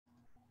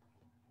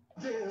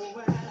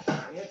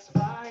It's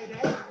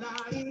Friday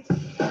night,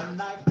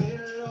 and I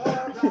feel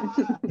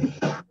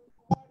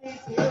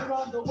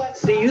alright.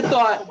 See, you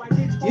thought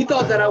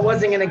that I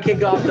wasn't going to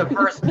kick off the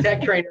first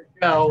Tech Trainer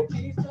show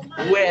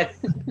with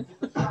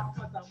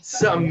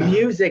some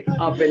music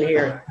up in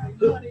here.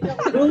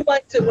 Who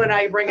likes it when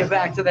I bring it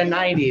back to the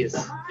 90s?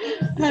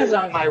 This is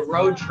on my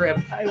road trip.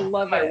 I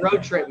love my it.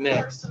 road trip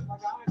mix.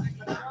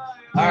 All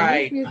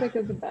right. Music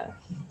is the best.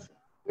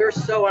 We're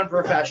so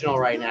unprofessional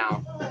right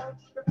now.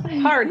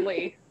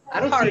 Hardly. I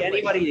don't see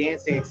anybody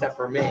dancing except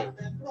for me.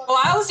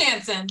 Oh, I was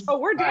dancing. Oh,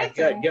 we're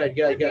dancing. All right,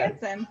 good.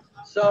 Dancing.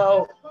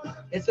 So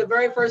it's the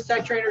very first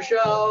Tech Trainer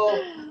show.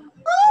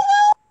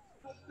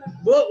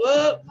 Whoop,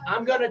 whoop.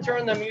 I'm going to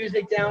turn the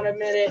music down a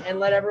minute and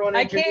let everyone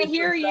introduce I can't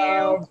hear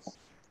themselves. you.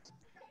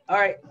 All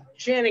right,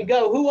 Shannon,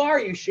 go. Who are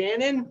you,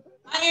 Shannon?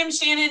 I am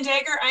Shannon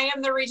Dager. I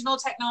am the Regional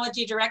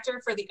Technology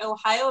Director for the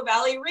Ohio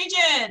Valley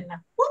region.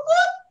 Whoop,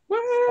 whoop.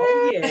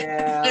 Oh,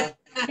 yeah.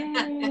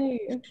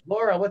 Yay.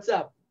 Laura, what's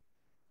up?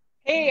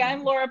 Hey,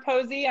 I'm Laura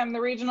Pozzi. I'm the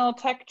Regional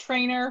Tech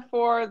Trainer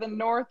for the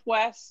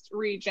Northwest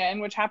region,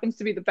 which happens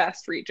to be the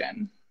best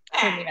region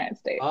in the United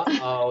States.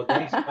 Uh-oh,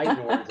 them's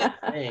fighting words,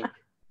 I think.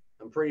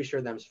 I'm pretty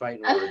sure them's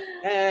fighting words.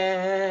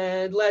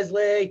 And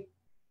Lesley.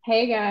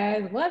 Hey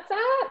guys, what's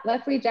up?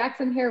 Lesley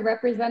Jackson here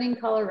representing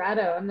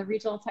Colorado. I'm the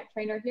Regional Tech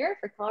Trainer here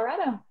for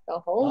Colorado, the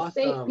whole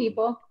state,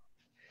 people.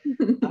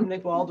 I'm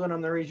Nick Baldwin.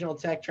 I'm the Regional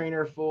Tech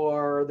Trainer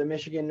for the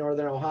Michigan,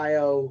 Northern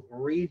Ohio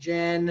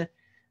region.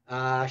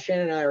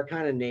 Shannon and I are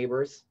kind of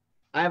neighbors.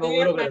 I have a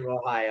little bit of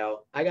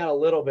Ohio. I got a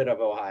little bit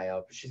of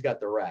Ohio, but she's got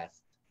the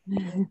rest.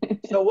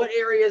 So what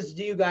areas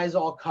do you guys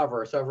all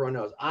cover so everyone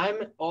knows?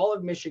 I'm all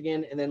of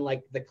Michigan and then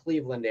like the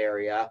Cleveland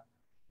area.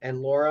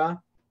 And Laura?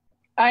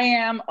 I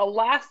am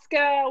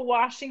Alaska,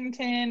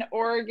 Washington,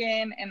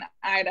 Oregon, and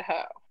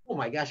Idaho. Oh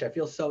my gosh, I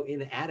feel so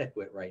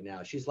inadequate right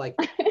now. She's like,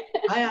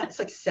 it's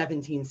like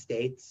 17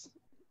 states,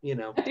 you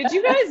know. Did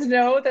you guys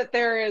know that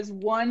there is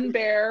one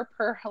bear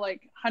per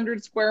like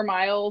 100 square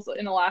miles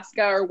in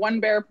Alaska, or one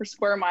bear per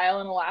square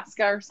mile in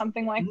Alaska, or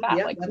something like that?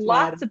 Yeah, like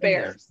lots of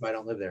bears. I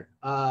don't live there.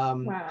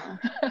 Wow.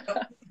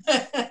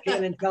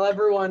 Shannon, tell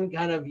everyone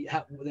kind of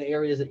the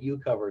areas that you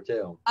cover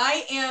too.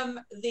 I am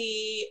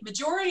the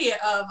majority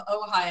of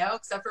Ohio,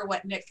 except for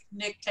what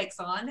Nick takes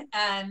on,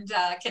 and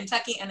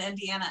Kentucky and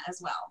Indiana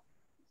as well.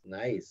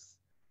 Nice.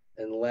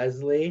 And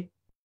Lesley?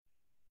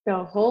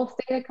 The whole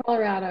state of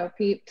Colorado,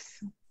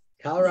 peeps.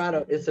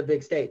 Colorado is a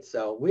big state.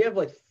 So we have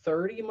like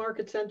 30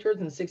 market centers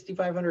and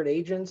 6,500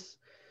 agents.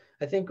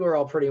 I think we're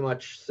all pretty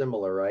much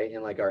similar, right?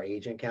 In like our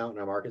agent count and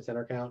our market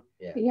center count.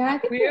 Yeah. Yeah, I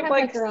think We have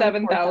like around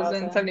 7,000,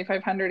 4,000.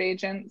 7,500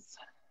 agents.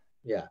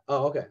 Yeah.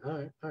 Oh, okay.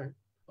 All right.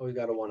 Oh, we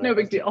got a one. No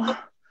big deal.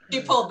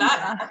 You pulled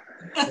that.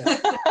 Yeah.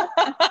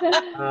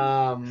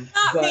 Not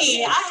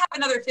me. I have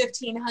another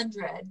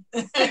 1,500.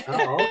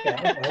 Oh,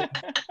 okay.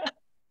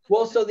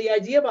 Well, so the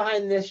idea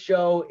behind this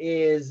show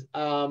is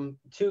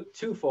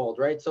twofold,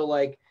 right? So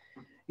like,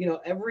 you know,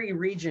 every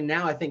region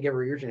now, I think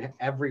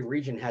every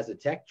region has a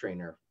tech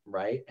trainer,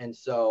 right? And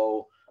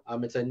so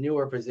it's a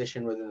newer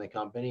position within the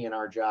company, and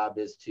our job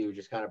is to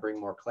just kind of bring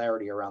more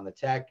clarity around the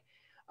tech,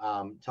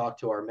 talk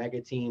to our mega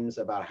teams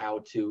about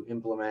how to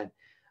implement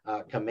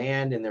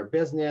command in their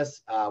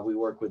business. We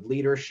work with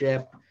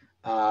leadership.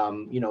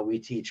 You know, we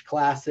teach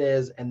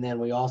classes, and then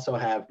we also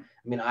have,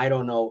 I mean, I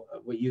don't know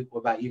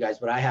about you guys,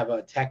 but I have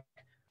a tech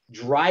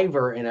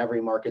driver in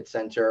every market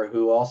center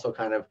who also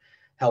kind of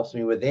helps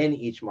me within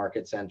each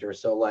market center.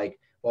 So like,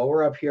 while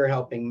we're up here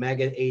helping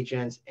mega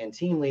agents and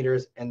team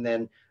leaders, and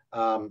then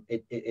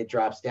it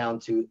drops down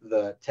to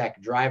the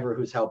tech driver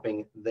who's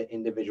helping the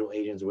individual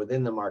agents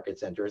within the market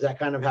center. Is that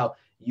kind of how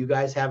you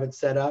guys have it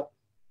set up?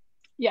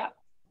 Yeah.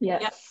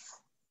 Yes.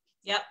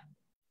 Yep.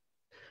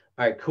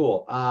 All right,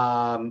 cool.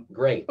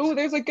 Great. Oh,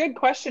 there's a good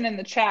question in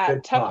the chat.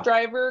 Good Tech talk.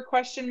 driver ?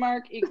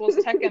 Equals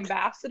tech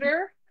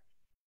ambassador.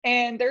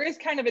 And there is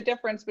kind of a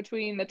difference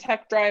between the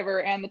tech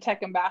driver and the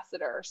tech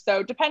ambassador.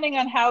 So depending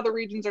on how the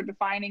regions are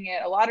defining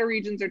it, a lot of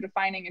regions are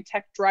defining a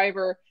tech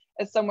driver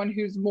as someone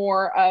who's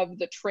more of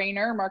the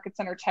trainer, market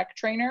center tech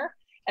trainer.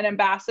 An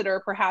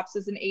ambassador perhaps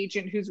is an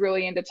agent who's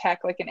really into tech,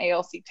 like an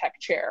ALC tech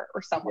chair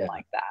or someone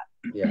like that.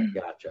 Yeah,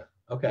 gotcha.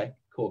 Okay,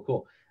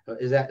 cool.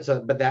 Is that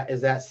so? But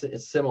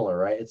it's similar,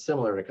 right? It's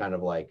similar to kind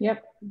of like,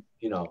 Yep.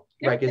 you know,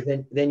 Yep. right? Because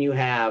then you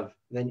have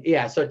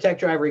so tech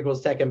driver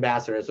equals tech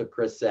ambassador. That's what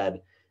Chris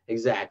said.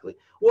 Exactly.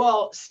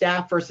 Well,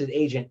 staff versus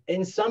agent.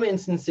 In some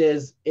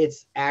instances,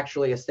 it's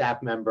actually a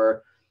staff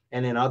member,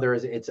 and in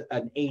others, it's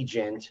an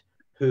agent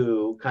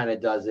who kind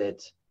of does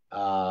it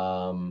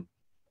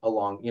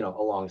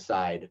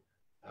alongside.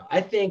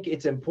 I think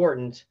it's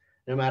important,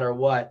 no matter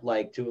what,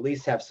 like to at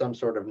least have some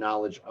sort of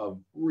knowledge of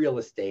real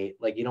estate.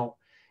 Like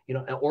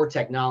or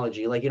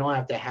technology. Like you don't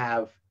have to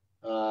have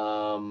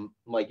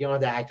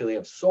actually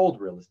have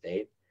sold real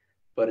estate,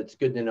 but it's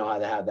good to know how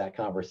to have that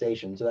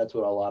conversation. So that's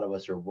what a lot of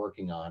us are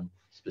working on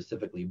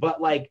specifically.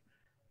 But like,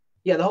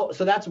 yeah,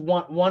 so that's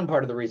one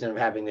part of the reason of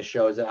having this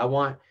show is that I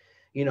want,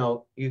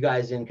 you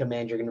guys in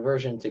Command Your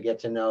Conversion to get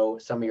to know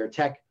some of your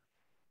tech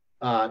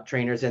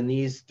trainers, and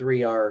these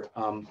three are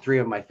three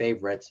of my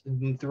favorites.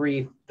 The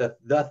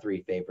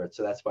three favorites.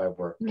 So that's why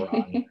we're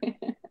on.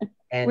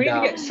 And we need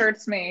to get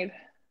shirts made.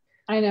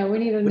 I know, we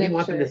need a What do Nick you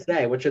want them to shirt.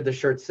 say? What should the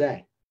shirts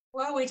say?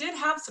 Well, we did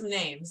have some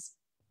names.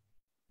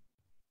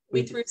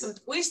 We threw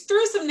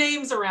some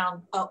names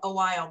around a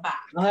while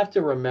back. I'll have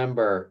to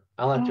remember.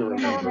 I don't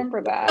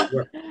remember that.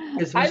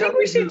 I think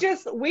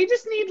we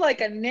just need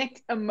like a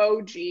Nick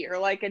emoji or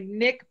like a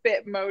Nick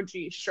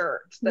Bitmoji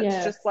shirt.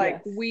 That's just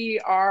like, we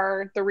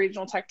are the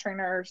regional tech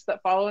trainers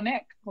that follow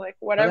Nick. Like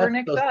whatever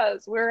Nick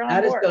does, we're on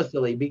board. That is so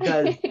silly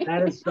because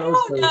that is so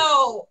silly.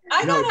 No,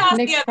 I got asked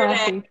Nick the other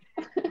Coffee. day.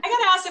 I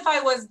got asked if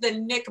I was the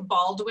Nick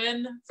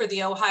Baldwin for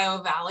the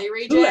Ohio Valley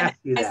region. Who asked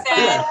you that?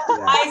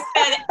 I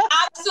said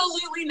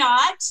absolutely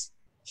not.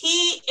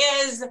 He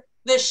is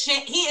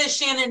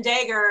Shannon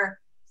Dager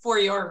for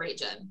your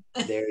region.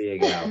 There you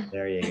go.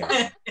 There you go.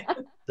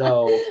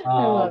 So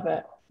I love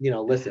it. You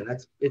know, listen,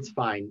 it's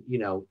fine. You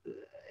know,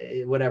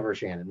 whatever,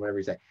 Shannon, whatever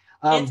you say.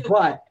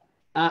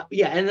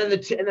 Yeah, and then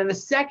the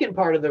second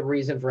part of the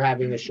reason for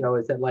having the show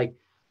is that like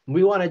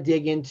we want to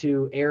dig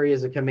into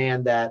areas of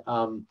command that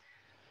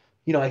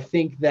you know, I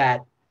think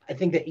that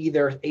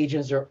either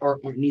agents are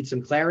need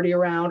some clarity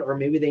around, or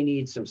maybe they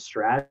need some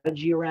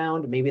strategy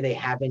around. Maybe they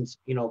haven't,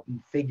 you know,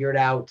 figured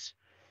out,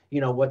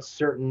 you know, what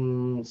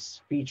certain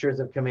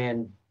features of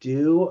command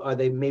do, or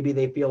maybe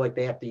they feel like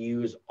they have to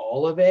use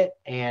all of it.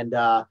 And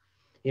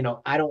you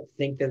know, I don't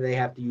think that they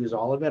have to use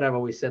all of it. I've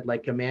always said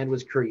like command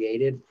was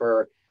created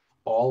for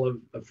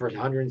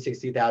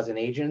 160,000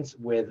 agents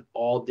with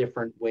all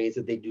different ways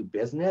that they do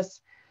business.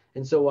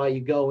 And so while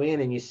you go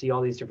in and you see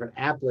all these different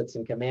applets,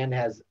 and command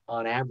has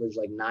on average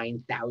like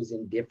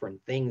 9,000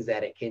 different things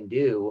that it can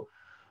do,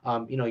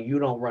 you know, you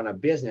don't run a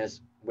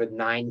business with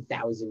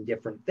 9,000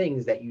 different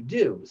things that you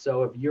do.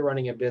 So if you're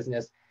running a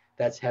business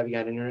that's heavy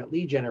on internet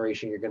lead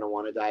generation, you're going to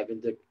want to dive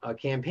into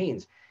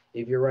campaigns.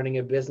 If you're running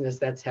a business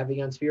that's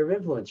heavy on sphere of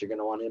influence, you're going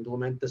to want to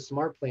implement the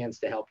Smartplans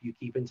to help you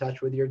keep in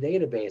touch with your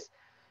database.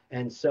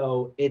 And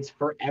so it's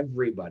for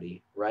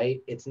everybody, right?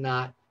 It's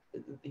not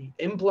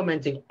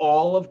implementing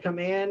all of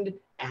command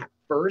at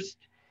first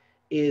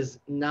is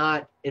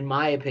not, in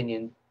my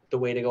opinion, the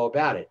way to go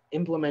about it.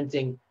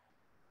 Implementing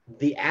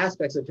the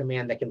aspects of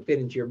command that can fit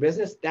into your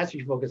business, that's what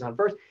you focus on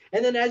first.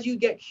 And then as you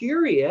get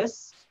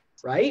curious,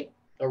 right,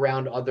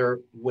 around other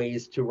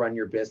ways to run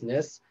your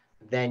business,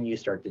 then you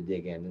start to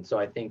dig in. And so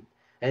I think,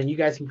 and you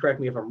guys can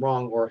correct me if I'm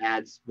wrong or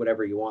add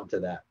whatever you want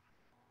to that.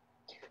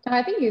 No,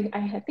 I think you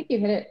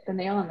hit the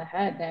nail on the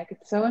head, Nick.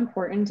 It's so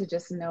important to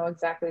just know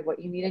exactly what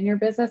you need in your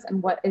business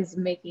and why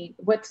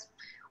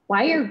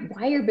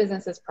your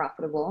business is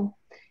profitable,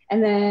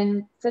 and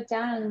then sit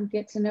down and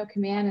get to know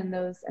command in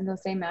those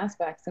same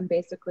aspects and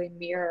basically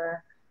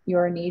mirror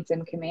your needs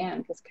in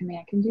command, because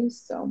command can do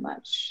so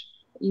much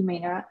that you may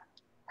not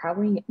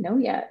probably know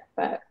yet,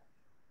 but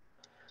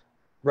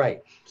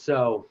right.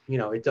 So, you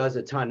know, it does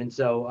a ton. And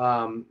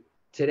so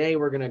today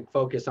we're going to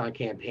focus on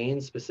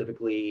campaigns,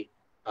 specifically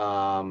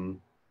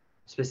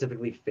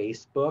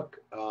Facebook.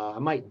 I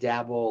might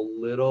dabble a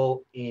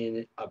little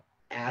in an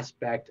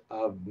aspect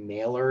of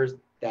mailers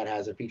that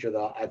has a feature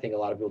that I think a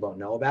lot of people don't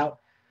know about.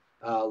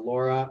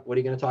 Laura, what are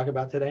you going to talk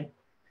about today?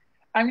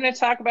 I'm going to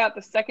talk about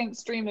the second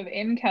stream of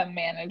income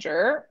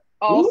manager,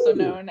 also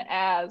known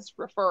as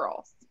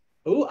referrals.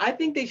 Oh, I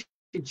think they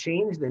should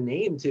change the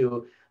name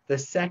to the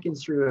second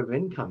stream of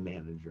income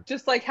manager.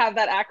 Just like have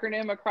that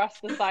acronym across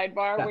the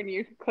sidebar when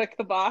you click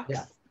the box.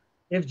 Yeah.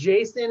 If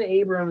Jason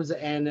Abrams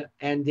and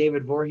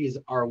David Voorhees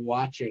are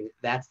watching,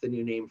 that's the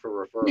new name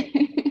for referral.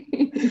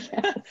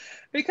 yes.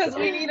 Because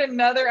we need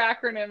another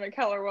acronym at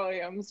Keller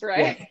Williams,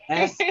 right?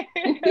 Yeah.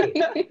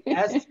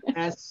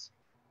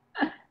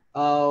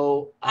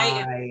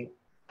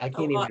 I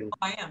can't even.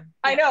 I am.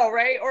 I know,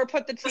 right? Or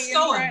put the T in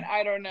front.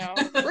 I don't know.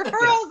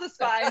 Referrals is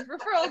fine.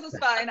 Referrals is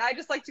fine. I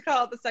just like to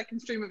call it the second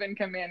stream of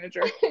income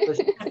manager. So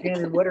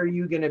Shannon, what are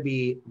you going to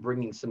be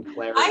bringing some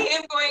clarity? I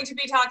am going to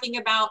be talking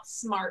about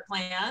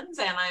Smartplans,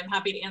 and I'm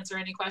happy to answer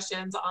any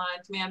questions on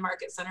Command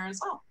Market Center as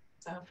well.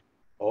 So.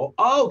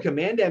 Oh,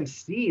 Command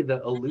MC, the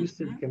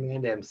elusive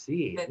Command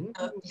MC.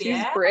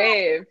 She's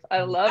brave. I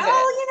love it.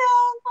 Well, you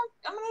know,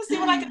 I'm going to see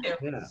what I can do.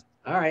 Yeah.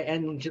 All right.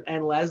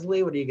 And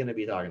Lesley, what are you going to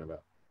be talking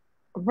about?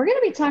 We're going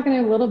to be talking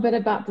a little bit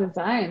about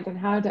designs and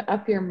how to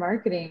up your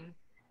marketing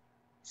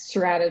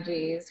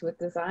strategies with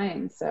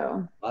design.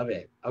 So love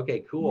it.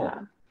 Okay, cool. Yeah.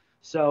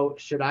 So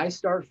should I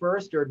start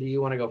first, or do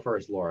you want to go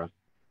first, Laura?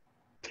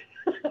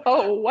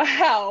 Oh,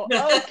 wow.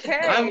 Okay.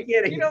 I'm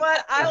kidding. You know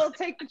what? I will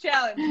take the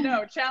challenge.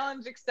 No,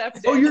 challenge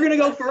accepted. Oh, you're going to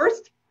go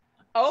first?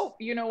 Oh,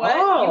 you know what?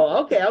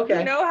 Oh, okay.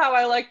 You know how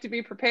I like to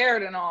be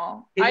prepared and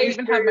all. I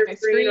even have my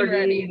screen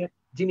ready.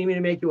 Do you need me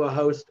to make you a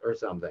host or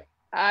something?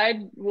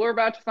 We're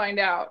about to find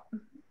out.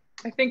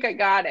 I think I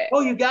got it.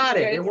 Oh, you got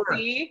it. It worked.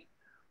 See?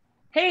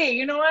 Hey,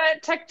 you know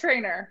what? Tech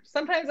trainer.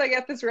 Sometimes I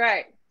get this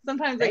right.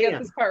 Sometimes I get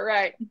this part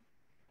right.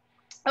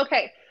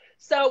 Okay.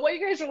 So what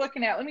you guys are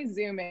looking at, let me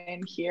zoom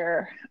in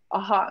here a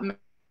hot minute.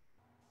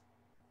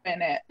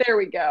 minute. There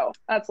we go.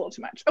 That's a little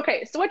too much.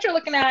 Okay, so what you're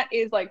looking at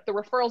is like the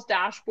referrals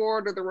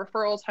dashboard or the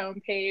referrals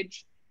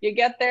homepage. You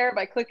get there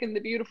by clicking the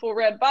beautiful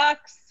red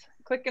box,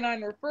 clicking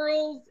on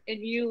referrals, and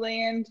you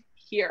land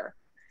here.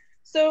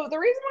 So the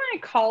reason why I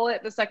call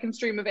it the second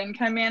stream of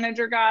income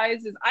manager,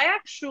 guys, is I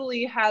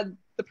actually had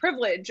the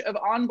privilege of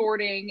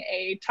onboarding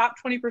a top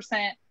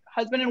 20%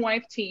 husband and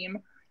wife team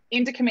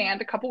into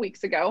Command a couple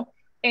weeks ago.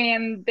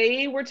 And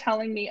they were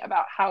telling me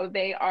about how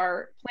they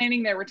are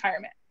planning their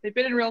retirement. They've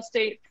been in real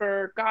estate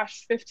for,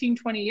 gosh, 15,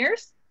 20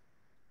 years.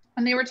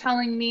 And they were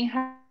telling me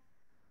how.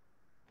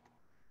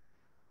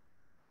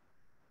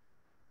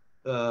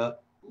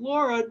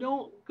 Laura,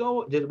 don't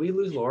go. Did we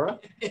lose Laura?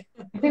 I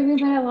think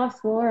we might have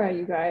lost Laura,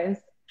 you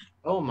guys.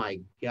 Oh my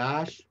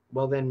gosh.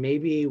 Well, then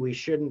maybe we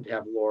shouldn't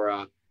have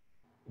Laura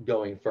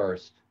going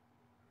first.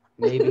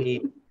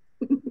 Maybe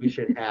we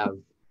should have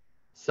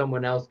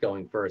someone else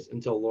going first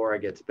until Laura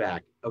gets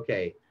back.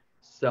 Okay,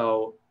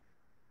 so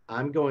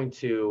I'm going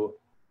to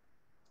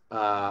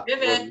I'm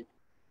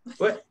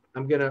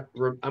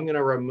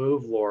gonna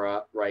remove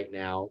Laura right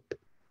now,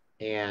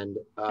 and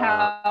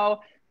oh,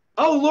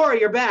 Laura,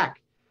 you're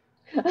back.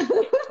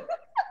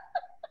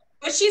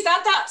 But she's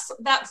at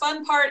that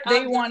fun part of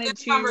the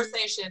to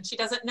conversation. She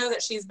doesn't know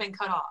that she's been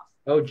cut off.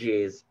 Oh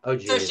geez. So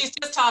she's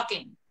just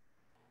talking.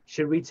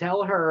 Should we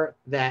tell her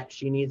that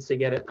she needs to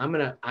get it?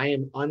 I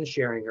am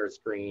unsharing her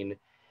screen,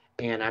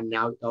 and I'm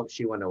now, oh,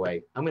 she went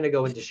away. I'm gonna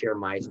go into share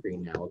my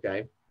screen now,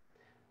 okay?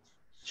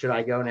 Should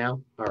I go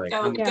now? All right.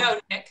 Go,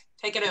 Nick.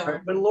 Take it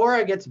over. When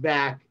Laura gets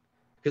back,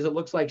 because it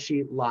looks like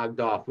she logged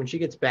off. When she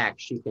gets back,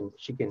 she can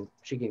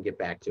get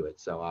back to it.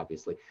 So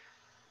obviously.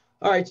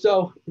 All right,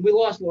 so we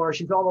lost Laura.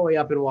 She's all the way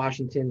up in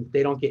Washington.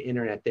 They don't get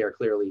internet there,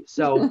 clearly.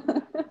 So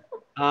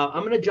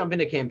I'm going to jump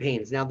into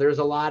campaigns. Now, there's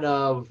a lot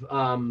of,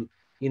 I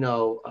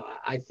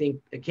think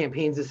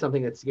campaigns is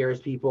something that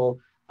scares people.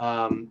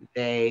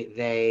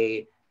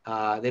 They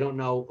don't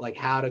know like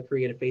how to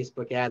create a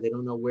Facebook ad. They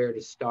don't know where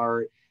to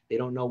start. They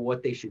don't know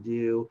what they should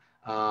do.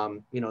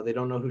 They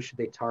don't know who should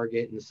they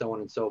target and so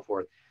on and so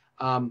forth.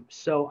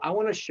 So I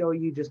want to show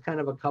you just kind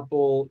of a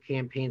couple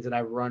campaigns that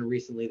I've run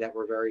recently that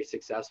were very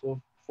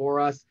successful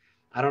for us.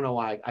 I don't know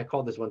why I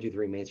called this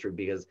 123 Main Street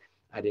because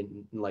I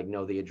didn't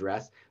know the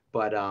address,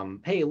 but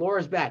hey,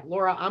 Laura's back.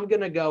 Laura, I'm going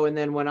to go. And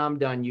then when I'm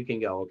done, you can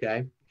go.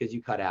 Okay. Because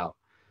you cut out.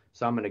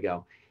 So I'm going to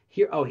go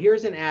here. Oh,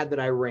 here's an ad that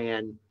I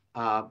ran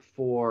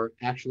for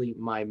actually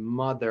my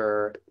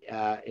mother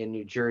in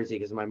New Jersey.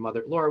 Because my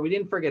mother, Laura, we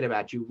didn't forget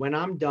about you. When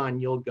I'm done,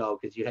 you'll go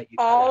because you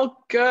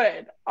all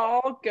good.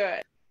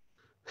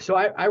 So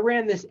I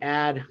ran this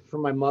ad for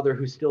my mother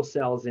who still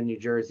sells in New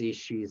Jersey.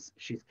 She's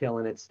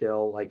killing it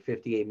still, like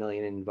 58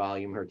 million in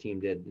volume her team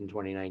did in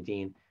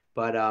 2019.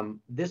 But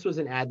this was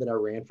an ad that I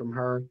ran for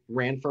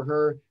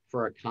her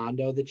for a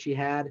condo that she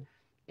had.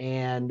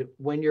 And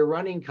when you're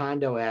running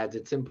condo ads,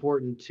 it's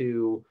important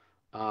to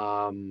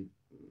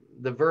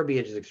the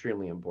verbiage is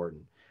extremely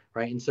important,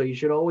 right? And so you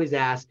should always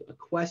ask a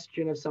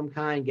question of some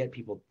kind, get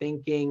people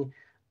thinking.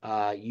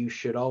 You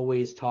should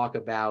always talk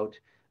about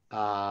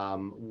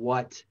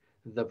what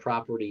the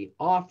property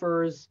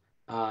offers.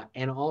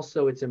 And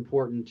also it's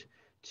important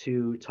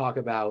to talk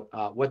about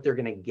what they're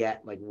going to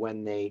get, like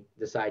when they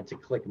decide to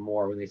click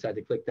more, when they decide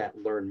to click that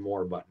learn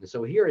more button.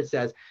 So here it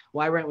says,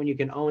 why rent when you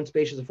can own?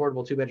 Spacious,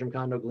 affordable 2-bedroom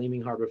condo,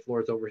 gleaming hardwood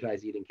floors,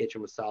 oversized eating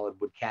kitchen with solid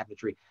wood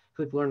cabinetry.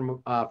 Click learn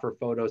for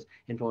photos,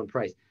 info, and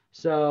price.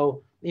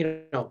 So,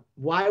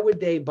 why would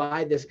they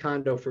buy this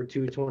condo for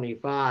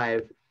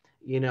 $225,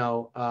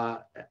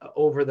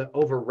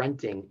 over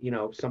renting,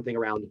 something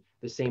around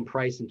the same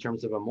price in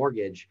terms of a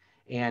mortgage?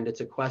 And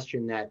it's a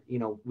question that,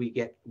 we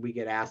get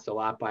asked a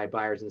lot by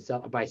buyers and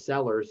by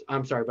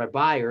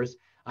buyers.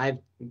 I've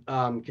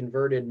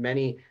converted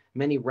many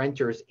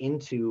renters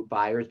into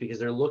buyers because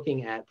they're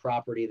looking at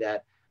property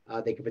that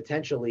they could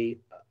potentially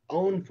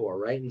own for,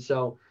 right? And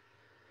so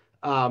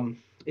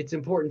it's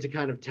important to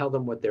kind of tell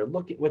them what they're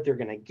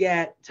going to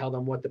get, tell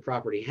them what the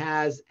property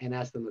has, and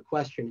ask them the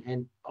question.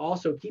 And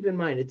also keep in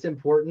mind, it's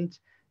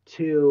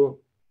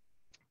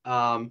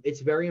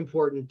very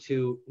important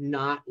to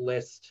not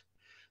list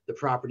the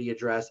property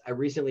address. I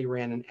recently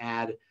ran an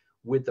ad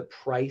with the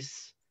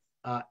price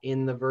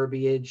in the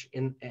verbiage,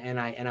 and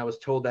I was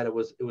told that it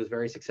was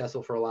very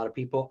successful for a lot of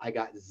people. I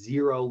got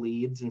 0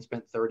 leads and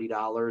spent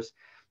 $30.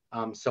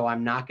 So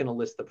I'm not going to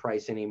list the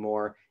price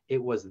anymore.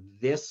 It was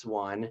this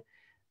one.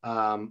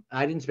 I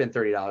didn't spend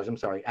 $30. I'm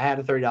sorry. I had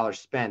a $30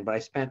 spend, but I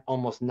spent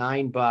almost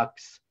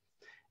 $9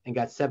 and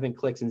got 7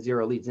 clicks and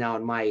 0 leads. Now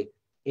in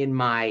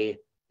my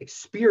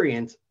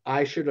experience,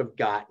 I should have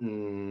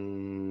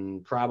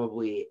gotten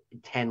probably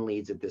 10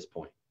 leads at this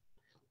point,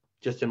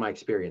 just in my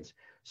experience.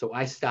 So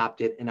I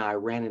stopped it and I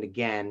ran it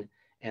again,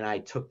 and I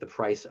took the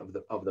price of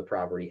the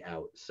property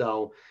out.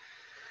 So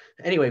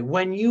anyway,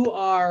 when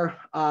you're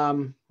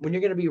going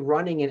to be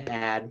running an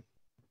ad,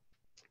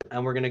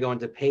 and we're going to go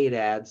into paid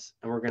ads,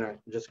 and we're going to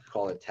just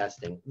call it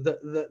testing.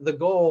 The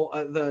goal,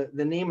 the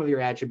name of your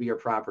ad should be your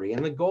property,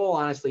 and the goal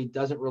honestly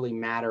doesn't really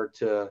matter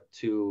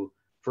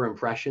for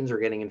impressions or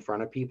getting in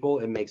front of people.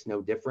 It makes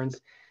no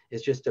difference.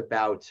 It's just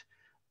about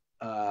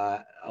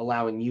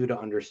allowing you to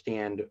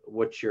understand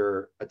what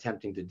you're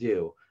attempting to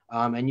do.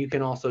 And you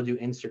can also do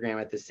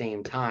Instagram at the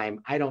same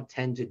time. I don't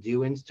tend to do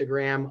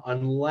Instagram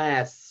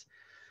unless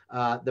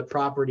the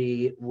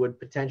property would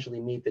potentially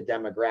meet the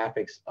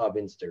demographics of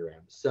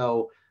Instagram.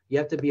 So you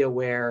have to be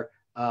aware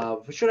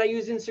of, should I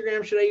use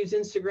Instagram? Should I use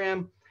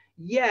Instagram?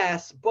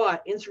 Yes,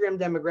 but Instagram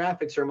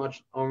demographics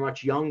are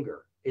much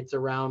younger. It's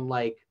around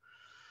like,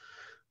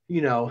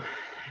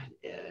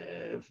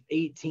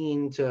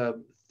 18 to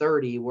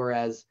 30,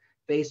 whereas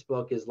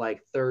Facebook is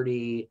like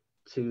 30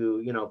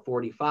 to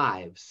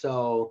 45.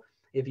 So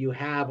if you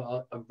have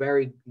a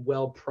very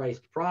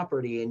well-priced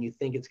property and you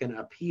think it's going to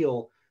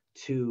appeal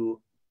to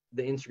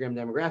the Instagram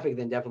demographic,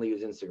 then definitely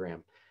use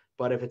Instagram.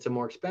 But if it's a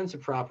more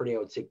expensive property, I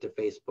would stick to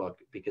Facebook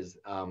because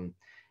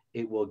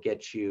it will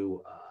get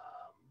you,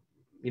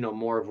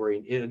 more of where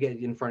it'll get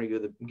in front of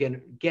you,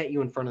 get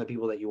you in front of the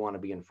people that you want to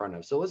be in front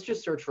of. So let's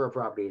just search for a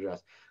property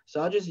address.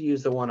 So I'll just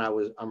use the one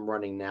I'm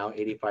running now,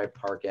 85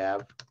 Park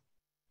Ave.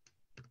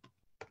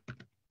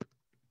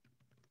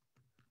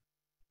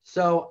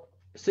 So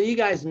you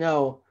guys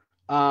know,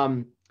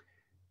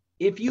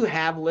 if you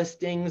have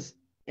listings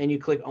and you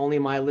click only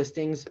my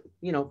listings,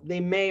 they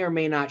may or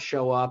may not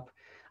show up.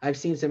 I've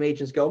seen some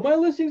agents go, my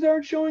listings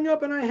aren't showing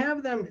up and I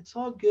have them. It's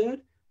all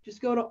good. Just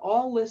go to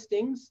all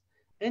listings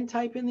and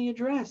type in the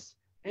address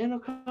and it'll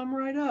come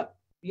right up.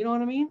 You know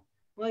what I mean?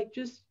 Like,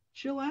 just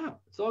chill out.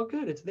 It's all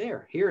good. It's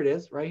there. Here it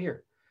is right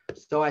here.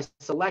 So I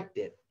select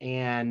it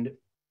and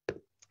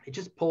it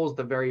just pulls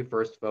the very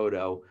first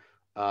photo.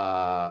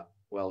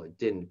 Well, it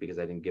didn't because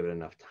I didn't give it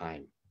enough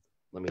time.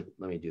 Let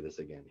me do this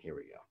again. Here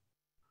we go.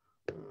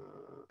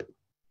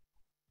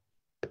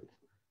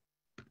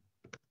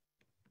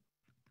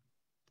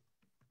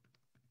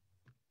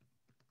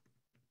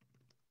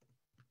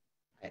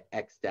 I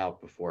X'd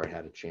out before I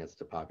had a chance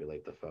to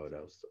populate the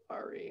photos.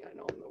 Sorry, I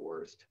know I'm the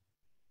worst.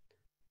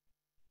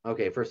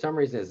 Okay, for some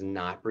reason it's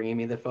not bringing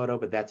me the photo,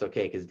 but that's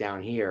okay because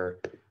down here,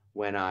 I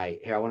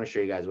want to show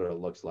you guys what it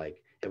looks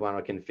like. I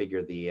want to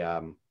configure the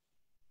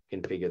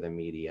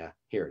media.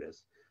 Here it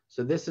is.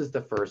 So this is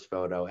the first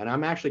photo, and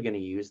I'm actually going to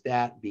use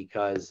that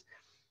because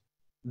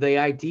the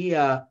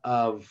idea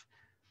of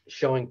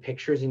showing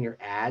pictures in your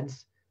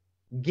ads,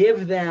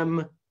 give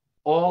them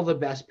all the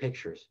best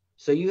pictures.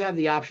 So you have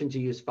the option to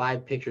use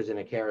 5 pictures in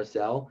a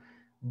carousel.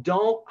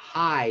 Don't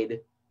hide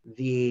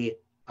the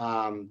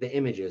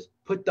images.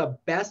 Put the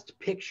best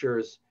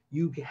pictures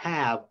you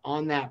have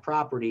on that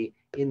property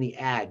in the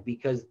ad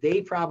because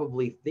they're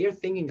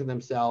thinking to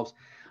themselves,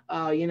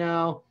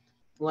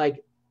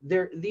 like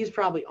these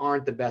probably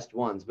aren't the best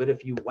ones. But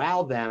if you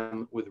wow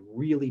them with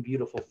really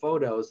beautiful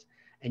photos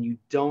and you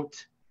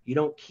don't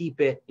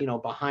keep it,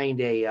 behind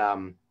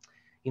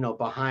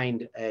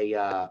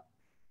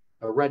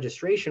a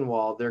registration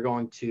wall, they're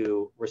going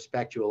to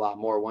respect you a lot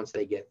more once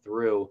they get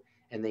through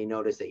and they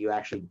notice that you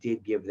actually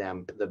did give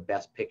them the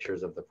best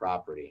pictures of the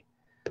property.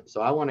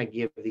 So I want to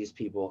give these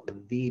people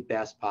the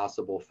best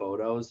possible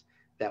photos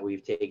that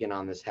we've taken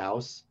on this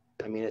house.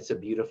 I mean, it's a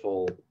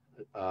beautiful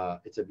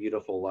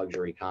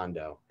luxury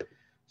condo.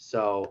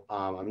 So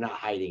I'm not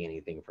hiding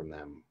anything from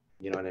them.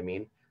 You know what I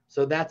mean?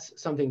 So that's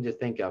something to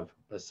think of.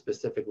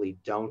 Specifically,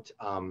 don't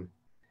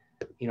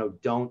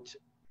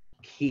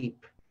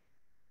keep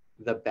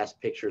the best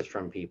pictures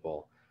from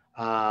people.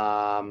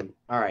 All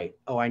right.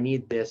 Oh, I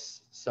need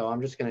this. So I'm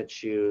just going to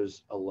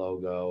choose a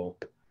logo.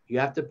 You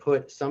have to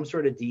put some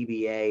sort of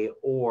DBA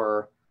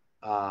or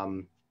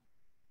a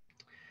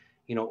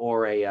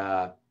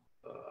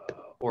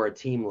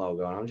team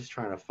logo. And I'm just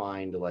trying to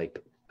find, like,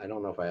 I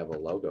don't know if I have a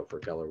logo for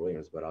Keller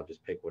Williams, but I'll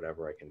just pick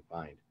whatever I can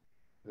find.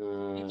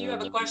 If you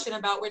have a question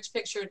about which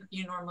picture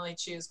you normally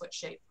choose, what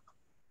shape?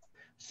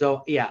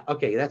 So yeah,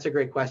 okay, that's a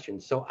great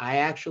question. So I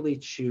actually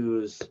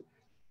choose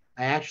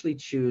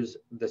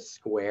the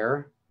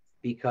square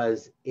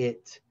because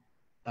it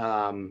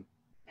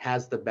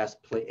has the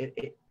best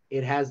play.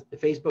 It has,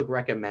 Facebook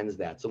recommends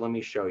that. So let me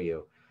show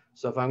you.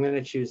 So if I'm going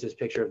to choose this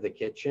picture of the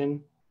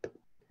kitchen,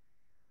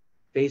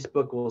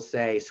 Facebook will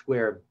say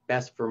square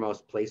best for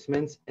most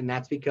placements, and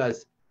that's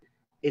because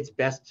it's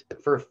best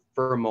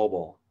for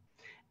mobile.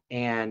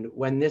 And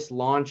when this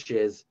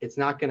launches, it's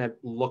not going to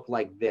look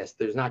like this.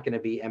 There's not going to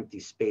be empty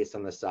space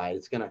on the side.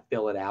 It's going to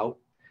fill it out.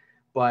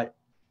 But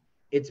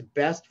it's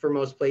best for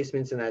most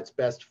placements, and that's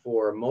best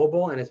for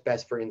mobile, and it's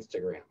best for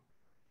Instagram.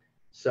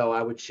 So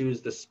I would choose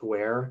the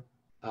square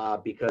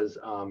because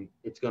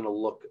it's going to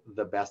look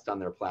the best on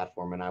their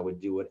platform. And I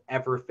would do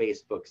whatever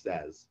Facebook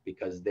says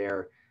because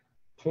their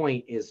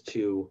point is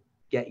to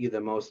get you the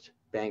most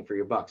bang for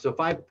your buck. So if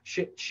I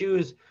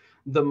choose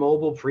the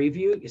mobile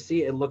preview, you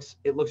see it looks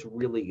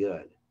really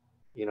good.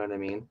 You know what I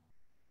mean?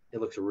 It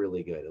looks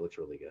really good. It looks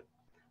really good.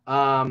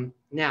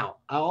 Now,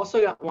 I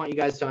also want you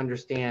guys to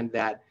understand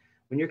that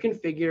when you're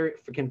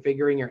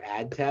configuring your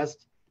ad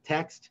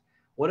text,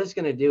 what it's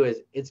going to do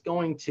is it's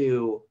going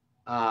to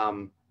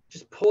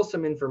just pull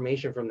some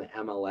information from the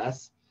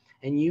MLS.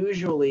 And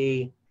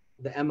usually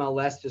the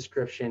MLS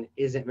description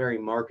isn't very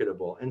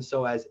marketable. And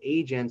so as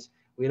agents,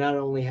 we not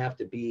only have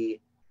to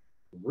be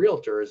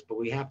realtors, but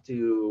we have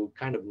to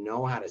kind of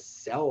know how to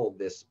sell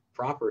this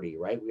property,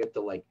 right? We have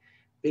to like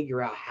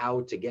figure out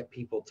how to get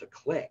people to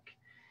click.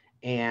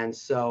 And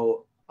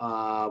so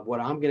what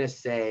I'm going to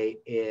say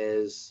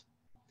is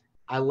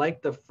I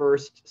like the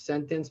first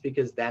sentence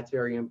because that's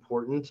very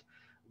important.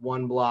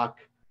 1 block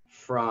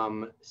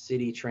from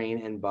city,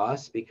 train, and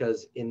bus,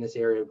 because in this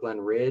area of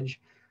Glen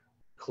Ridge,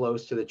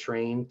 close to the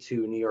train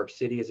to New York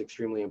City is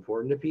extremely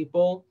important to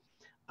people.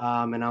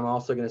 And I'm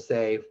also going to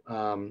say,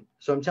 so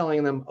I'm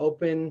telling them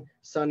open,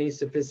 sunny,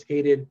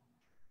 sophisticated.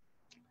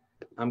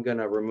 I'm going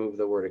to remove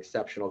the word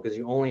exceptional because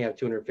you only have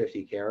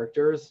 250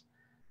 characters.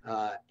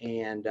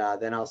 And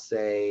then I'll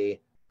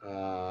say,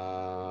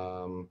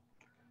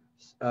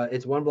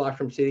 it's 1 block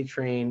from city,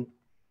 train,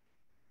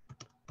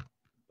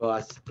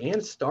 bus, and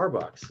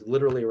Starbucks,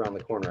 literally around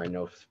the corner, I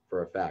know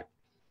for a fact.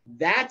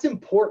 That's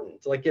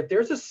important. Like if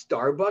there's a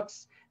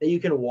Starbucks that you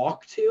can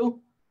walk to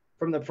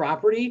from the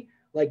property,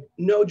 like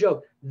no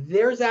joke,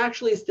 there's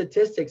actually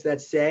statistics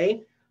that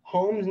say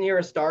homes near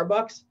a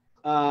Starbucks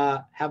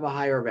have a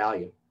higher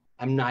value.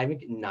 I'm not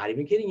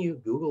even kidding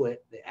you. Google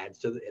it. It adds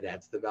to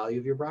the value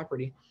of your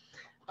property.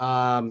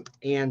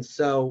 And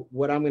so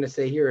what I'm going to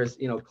say here is,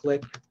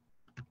 click.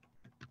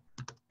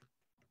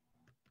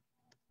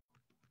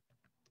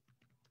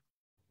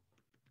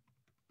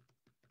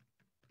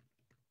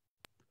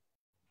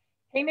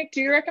 Hey, Nick,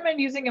 do you recommend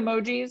using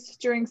emojis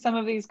during some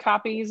of these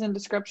copies and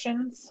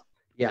descriptions?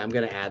 Yeah, I'm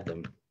going to add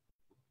them.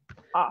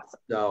 Awesome.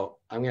 So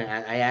I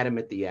add them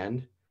at the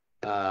end.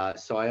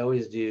 So I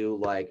always do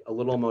like a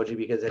little emoji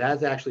because it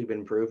has actually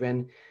been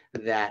proven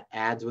that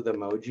ads with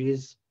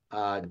emojis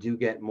do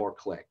get more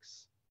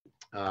clicks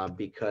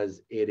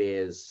because it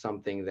is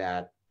something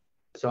that,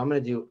 so I'm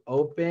going to do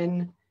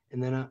open,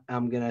 and then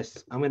I'm going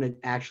to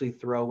actually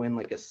throw in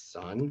like a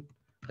sun,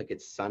 like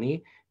it's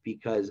sunny,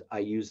 because I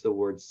use the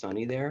word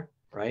sunny there,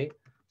 right?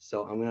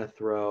 So I'm going to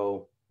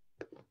throw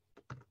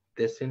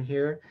this in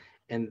here,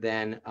 and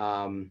then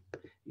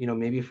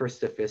maybe for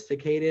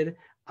sophisticated,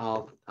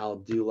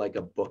 I'll do like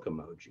a book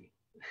emoji.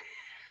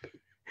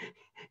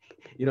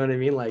 You know what I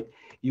mean? Like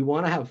you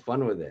want to have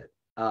fun with it.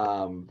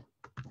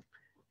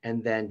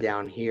 And then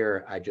down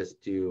here, I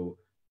just do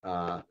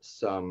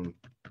some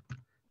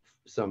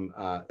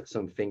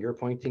finger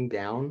pointing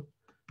down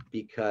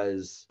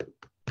because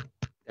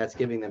that's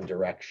giving them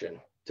direction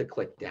to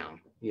click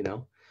down,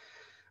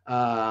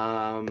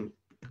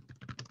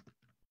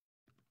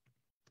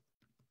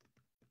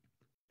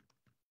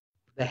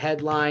 The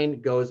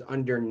headline goes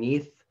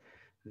underneath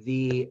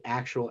the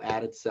actual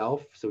ad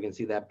itself, so we can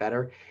see that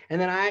better. And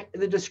then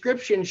the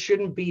description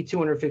shouldn't be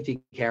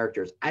 250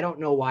 characters. I don't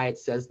know why it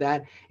says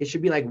that. It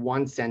should be like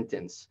 1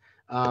 sentence.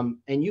 And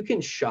you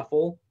can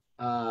shuffle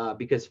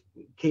because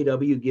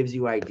KW gives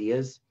you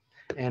ideas.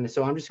 And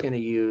so I'm just going to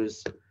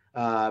use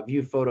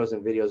view photos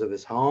and videos of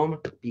this home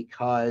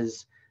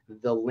because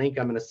the link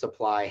I'm going to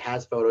supply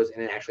has photos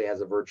and it actually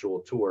has a virtual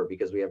tour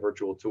because we have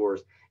virtual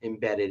tours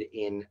embedded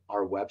in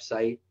our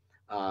website.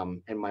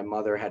 And my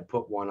mother had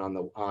put one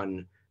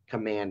on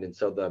command, and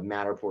so the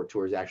Matterport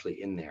tour is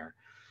actually in there.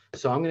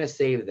 So I'm going to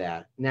save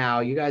that.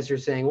 Now you guys are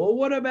saying, well,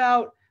 what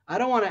about, I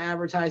don't want to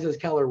advertise as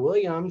Keller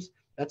Williams.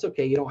 That's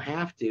okay. You don't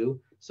have to.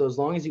 So as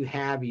long as you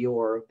have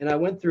and I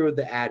went through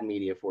the ad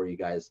media for you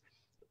guys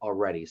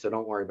already, so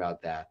don't worry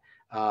about that.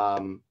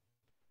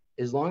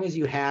 As long as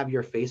you have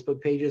your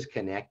Facebook pages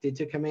connected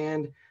to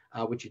command,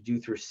 which you do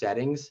through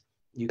settings,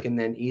 you can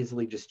then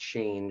easily just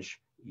change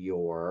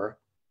your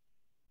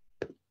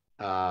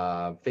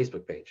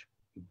Facebook page.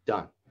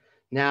 Done.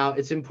 Now,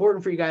 it's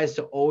important for you guys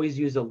to always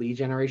use a lead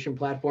generation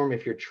platform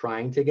if you're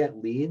trying to get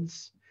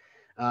leads.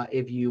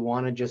 If you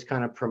want to just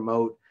kind of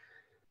promote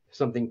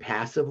something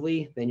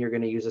passively, then you're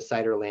going to use a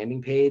site or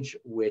landing page,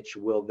 which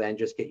will then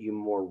just get you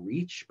more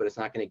reach, but it's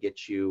not going to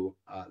get you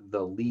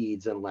the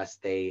leads unless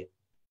they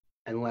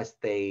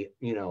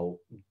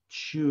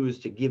choose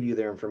to give you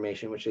their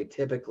information, which they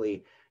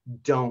typically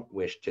don't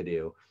wish to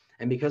do.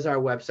 And because our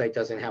website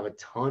doesn't have a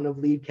ton of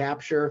lead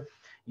capture,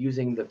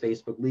 using the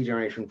Facebook lead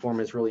generation form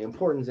is really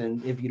important.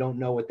 And if you don't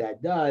know what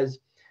that does,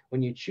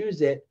 when you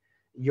choose it,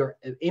 you're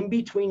in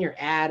between your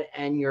ad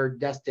and your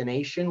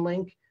destination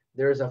link,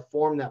 there's a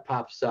form that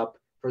pops up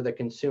for the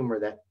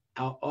consumer that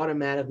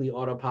automatically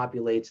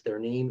auto-populates their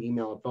name,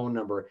 email, and phone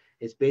number.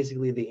 It's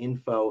basically the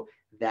info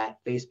that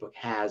Facebook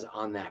has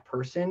on that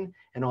person,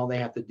 and all they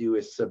have to do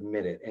is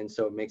submit it. And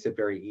so it makes it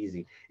very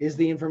easy. Is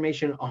the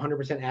information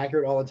 100%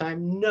 accurate all the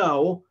time?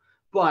 No,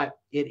 but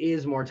it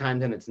is more time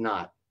than it's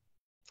not.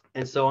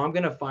 And so I'm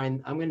going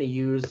to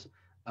use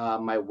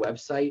my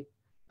website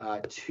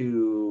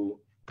to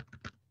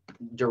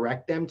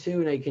direct them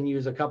to. Now you can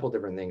use a couple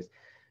different things.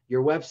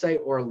 Your website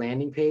or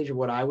landing page,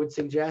 what I would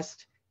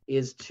suggest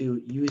is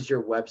to use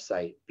your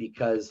website,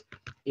 because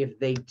if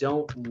they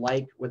don't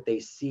like what they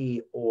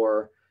see,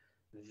 or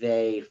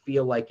they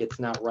feel like it's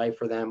not right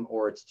for them,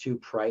 or it's too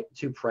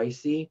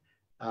pricey,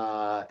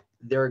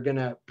 they're going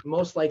to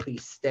most likely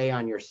stay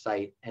on your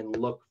site and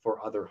look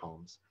for other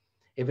homes.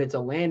 If it's a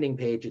landing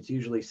page, it's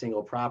usually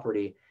single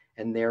property,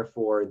 and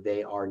therefore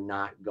they are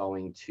not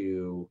going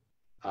to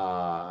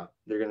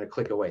they're going to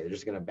click away. They're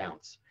just going to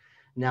bounce.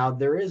 Now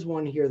there is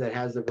one here that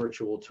has the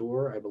virtual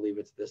tour. I believe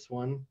it's this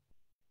one.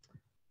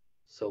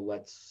 So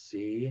let's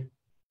see.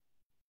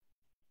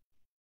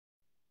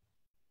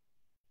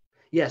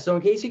 Yeah, so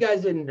in case you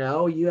guys didn't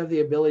know, you have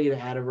the ability to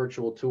add a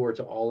virtual tour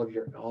to all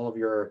of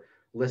your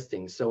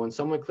listings. So when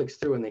someone clicks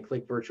through and they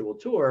click virtual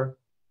tour,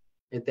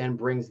 it then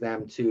brings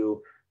them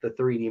to the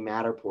 3D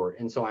Matterport.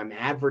 And so I'm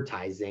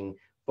advertising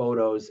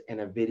photos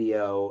and a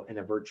video and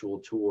a virtual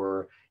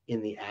tour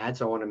in the ad.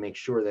 So I want to make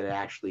sure that it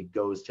actually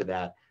goes to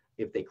that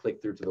if they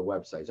click through to the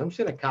website. So I'm just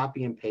going to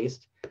copy and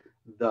paste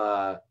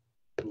the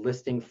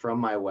listing from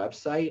my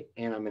website,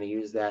 and I'm going to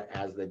use that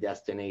as the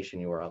destination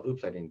URL.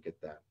 Oops, I didn't get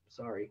that.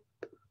 Sorry.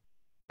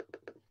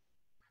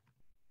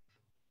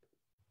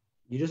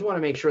 You just want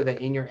to make sure that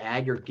in your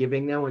ad, you're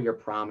giving them what you're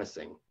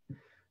promising.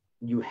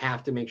 You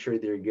have to make sure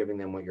that you're giving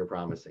them what you're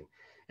promising.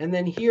 And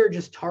then here,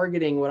 just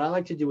targeting, what I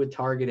like to do with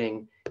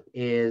targeting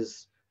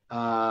is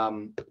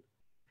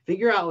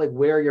figure out like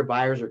where your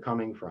buyers are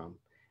coming from.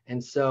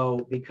 And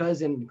so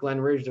because in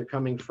Glen Ridge, they're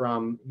coming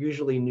from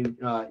usually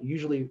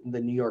the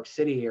New York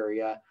City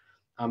area,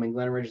 and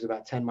Glen Ridge is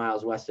about 10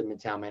 miles west of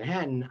Midtown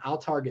Manhattan, I'll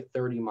target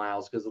 30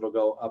 miles because it'll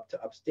go up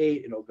to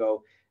upstate. It'll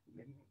go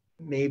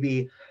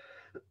maybe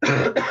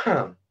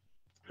it'll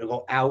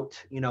go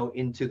out,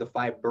 into the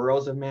 5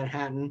 boroughs of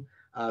Manhattan.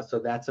 So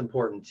that's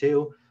important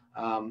too.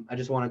 I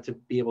just wanted to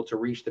be able to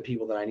reach the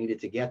people that I needed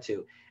to get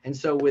to. And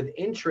so with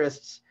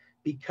interests,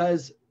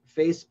 because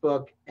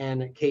Facebook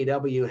and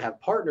KW have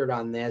partnered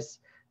on this,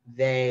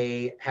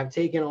 they have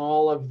taken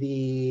all of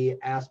the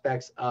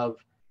aspects of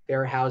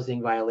fair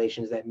housing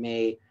violations that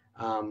may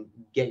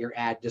get your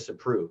ad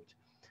disapproved.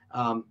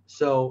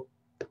 So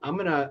I'm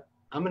gonna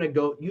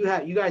go.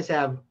 You guys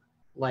have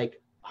like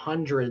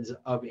hundreds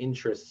of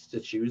interests to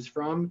choose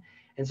from,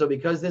 and so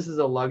because this is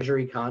a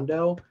luxury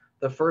condo,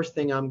 the first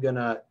thing I'm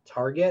gonna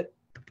target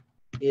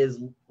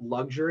is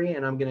luxury,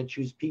 and I'm gonna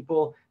choose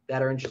people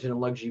that are interested in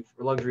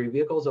luxury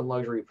vehicles and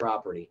luxury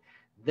property.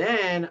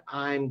 Then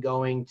I'm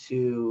going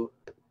to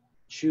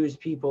choose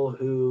people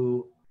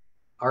who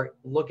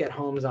look at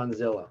homes on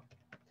Zillow,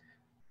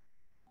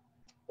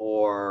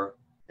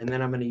 and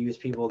then I'm going to use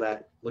people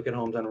that look at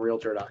homes on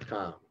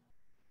Realtor.com.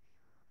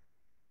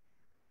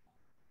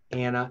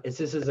 And if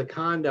this is a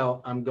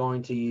condo, I'm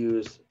going to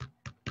use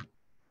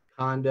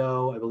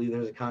condo. I believe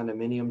there's a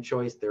condominium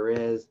choice. There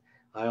is.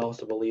 I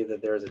also believe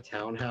that there's a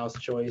townhouse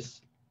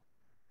choice.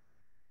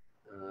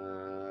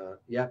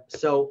 Yep.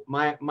 So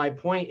my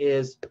point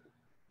is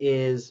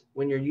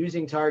when you're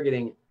using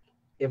targeting,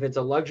 if it's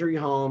a luxury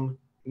home,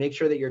 make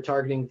sure that you're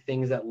targeting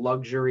things that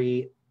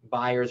luxury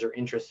buyers are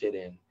interested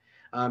in.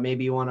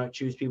 Maybe you want to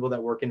choose people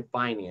that work in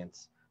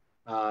finance.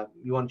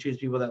 You want to choose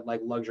people that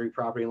like luxury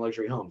property and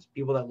luxury homes.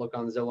 People that look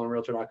on Zillow and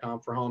Realtor.com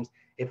for homes.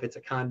 If it's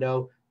a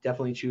condo,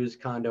 definitely choose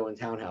condo and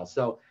townhouse.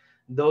 So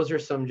those are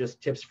some just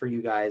tips for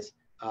you guys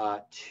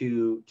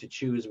to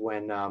choose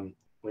when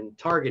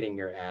targeting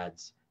your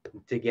ads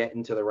to get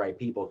into the right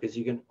people, because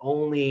you can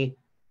only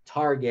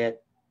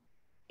target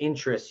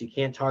interests. You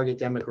can't target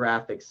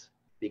demographics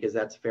because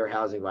that's fair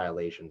housing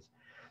violations.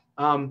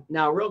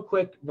 Now, real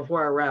quick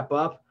before I wrap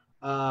up,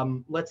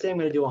 let's say I'm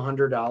going to do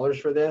 $100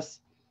 for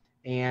this,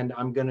 and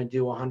I'm going to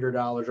do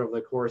 $100 over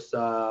the course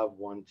of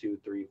 1, 2,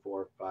 3,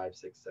 4, 5,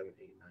 6, 7,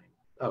 8,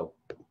 9. Oh,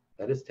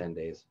 that is 10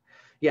 days.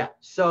 Yeah.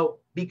 So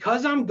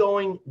because I'm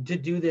going to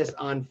do this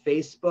on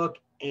Facebook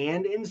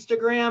and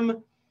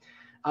Instagram,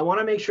 I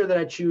want to make sure that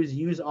I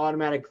use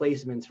automatic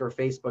placements for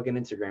Facebook and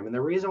Instagram. And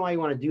the reason why you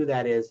want to do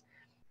that is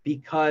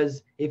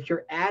because if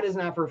your ad is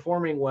not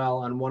performing well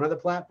on one of the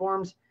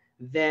platforms,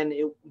 then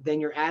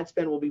your ad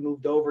spend will be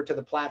moved over to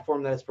the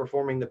platform that is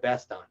performing the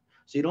best on.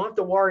 So you don't have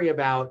to worry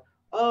about,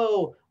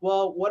 oh,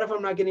 well, what if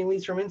I'm not getting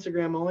leads from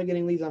Instagram? I'm only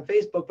getting leads on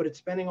Facebook, but it's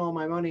spending all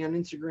my money on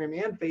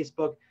Instagram and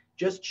Facebook.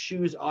 Just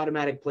choose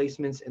automatic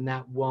placements, and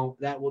that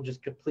will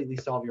just completely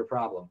solve your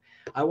problem.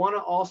 I want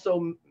to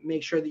also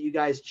make sure that you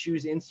guys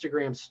choose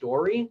Instagram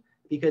story,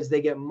 because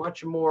they get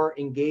much more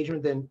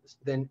engagement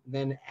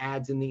than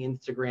ads in the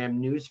Instagram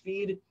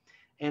newsfeed.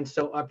 And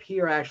so up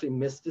here, I actually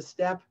missed a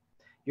step.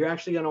 You're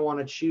actually going to want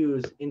to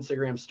choose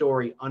Instagram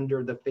story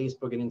under the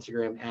Facebook and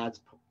Instagram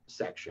ads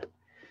section,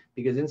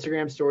 because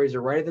Instagram stories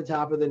are right at the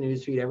top of the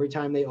newsfeed. Every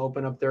time they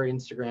open up their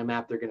Instagram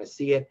app, they're going to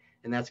see it,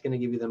 and that's going to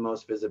give you the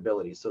most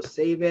visibility. So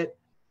save it.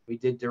 We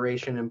did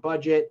duration and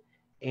budget,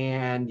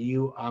 and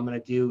I'm going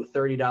to do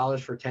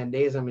 $30 for 10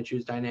 days. I'm going to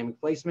choose dynamic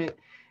placement,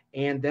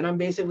 and then I'm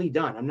basically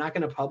done. I'm not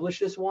going to publish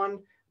this one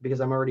because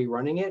I'm already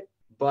running it,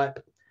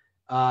 but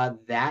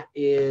that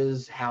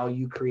is how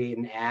you create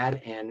an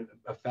ad and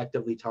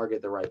effectively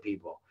target the right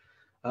people.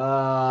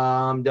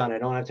 I'm done. I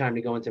don't have time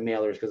to go into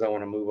mailers because I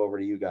want to move over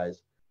to you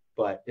guys.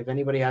 But if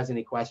anybody has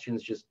any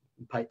questions, just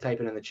type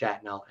it in the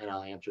chat, and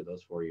I'll answer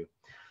those for you.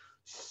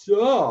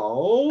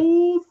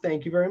 So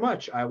thank you very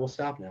much. I will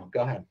stop now.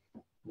 Go ahead,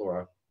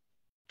 Laura.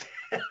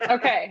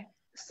 Okay.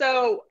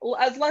 So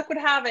as luck would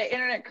have it,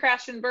 internet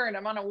crashed and burned.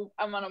 I'm on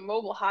a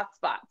mobile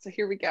hotspot. So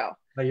here we go.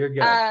 Oh, you're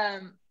good.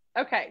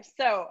 Okay,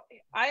 so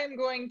I am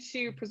going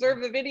to preserve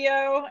the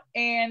video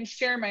and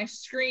share my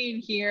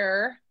screen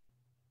here.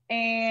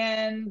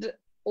 And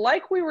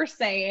like we were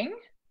saying,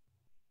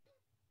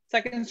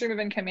 second stream of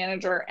income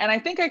manager, and I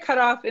think I cut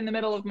off in the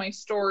middle of my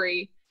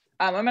story.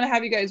 I'm going to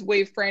have you guys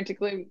wave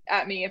frantically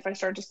at me if I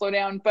start to slow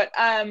down, but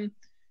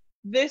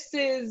this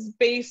is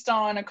based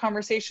on a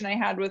conversation I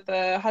had with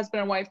a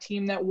husband and wife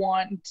team that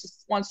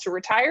wants to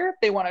retire.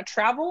 They want to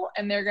travel,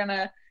 and they're going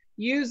to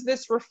use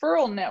this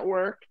referral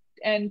network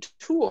and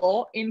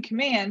tool in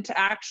Command to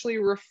actually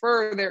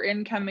refer their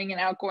incoming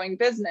and outgoing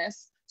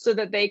business so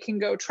that they can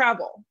go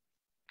travel.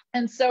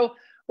 And so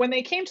when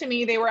they came to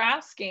me, they were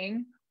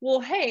asking, well,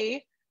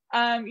 hey,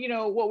 you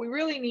know, what we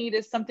really need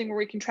is something where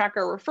we can track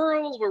our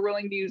referrals. We're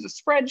willing to use a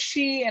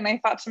spreadsheet. And I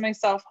thought to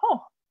myself,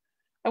 oh,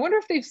 I wonder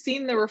if they've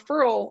seen the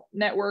referral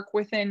network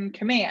within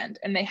Command,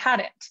 and they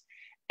hadn't.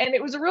 And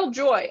it was a real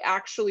joy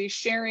actually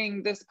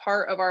sharing this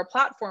part of our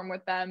platform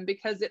with them,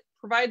 because it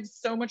provides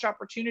so much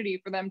opportunity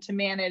for them to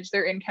manage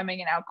their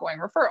incoming and outgoing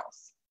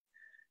referrals.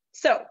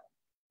 So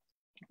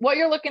what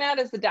you're looking at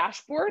is the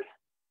dashboard,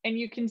 and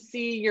you can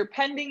see your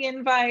pending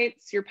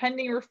invites, your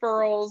pending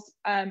referrals,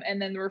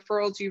 and then the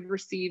referrals you've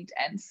received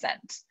and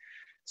sent.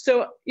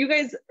 So you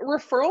guys,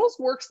 referrals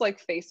works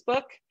like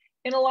Facebook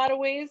in a lot of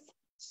ways.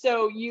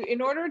 So you,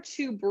 in order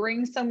to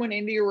bring someone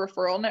into your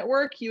referral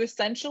network, you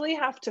essentially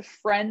have to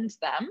friend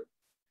them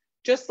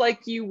just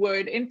like you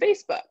would in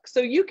Facebook.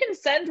 So you can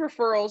send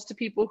referrals to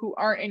people who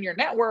aren't in your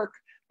network,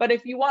 but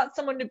if you want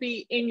someone to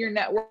be in your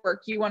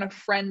network, you want to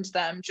friend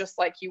them just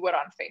like you would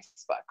on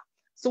Facebook.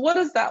 So what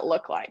does that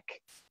look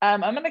like?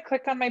 I'm going to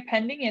click on my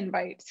pending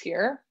invites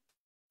here.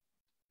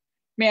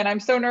 Man, I'm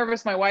so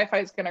nervous my Wi-Fi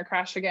is going to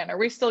crash again. Are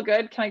we still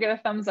good? Can I get a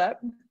thumbs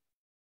up?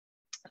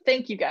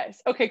 Thank you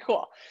guys. Okay,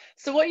 cool.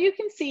 So what you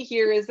can see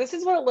here is this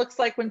is what it looks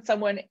like when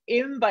someone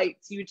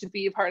invites you to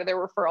be a part of their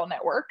referral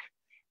network.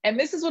 And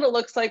this is what it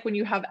looks like when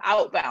you have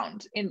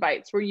outbound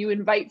invites, where you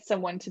invite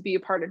someone to be a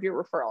part of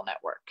your referral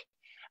network.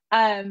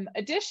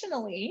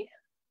 Additionally,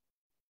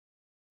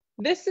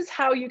 this is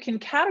how you can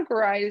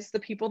categorize the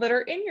people that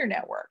are in your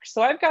network.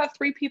 So I've got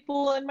 3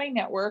 people in my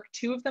network.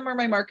 2 of them are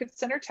my Market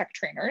Center tech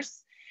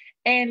trainers.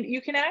 And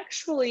you can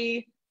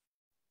actually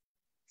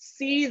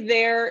see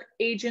their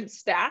agent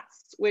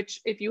stats,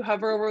 which if you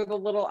hover over the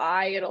little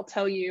I, it'll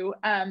tell you,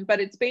 but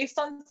it's based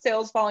on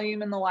sales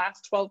volume in the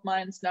last 12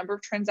 months, number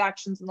of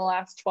transactions in the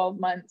last 12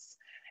 months.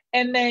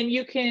 And then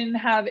you can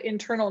have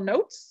internal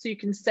notes. So you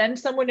can send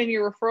someone in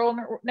your referral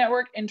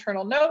network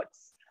internal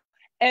notes.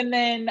 And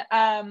then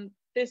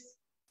this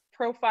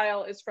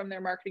profile is from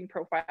their marketing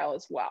profile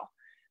as well.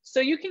 So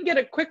you can get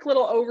a quick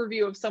little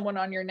overview of someone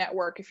on your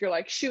network if you're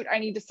like, shoot, I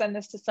need to send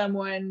this to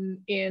someone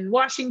in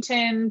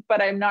Washington,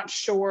 but I'm not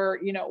sure,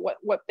 you know,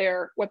 what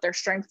their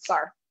strengths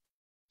are.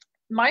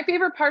 My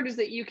favorite part is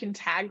that you can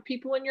tag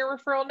people in your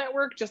referral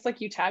network just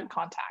like you tag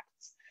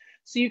contacts.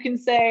 So you can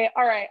say,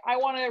 all right, I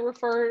want to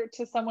refer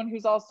to someone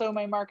who's also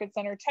my Market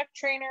Center tech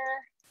trainer.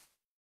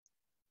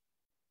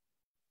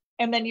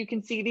 And then you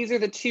can see these are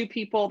the 2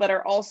 people that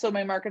are also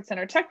my Market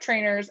Center tech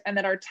trainers and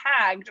that are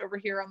tagged over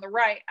here on the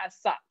right as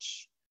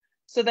such.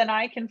 So then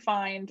I can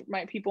find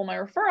my people in my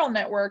referral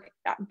network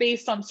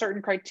based on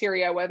certain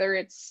criteria, whether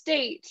it's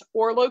state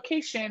or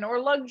location or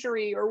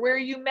luxury or where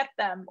you met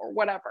them or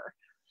whatever.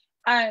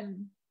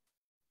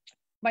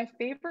 My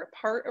favorite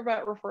part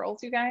about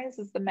referrals, you guys,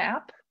 is the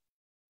map.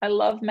 I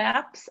love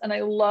maps, and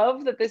I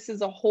love that this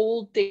is a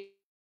whole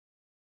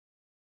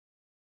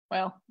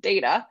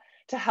data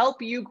to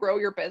help you grow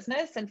your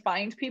business and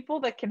find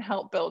people that can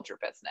help build your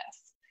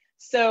business.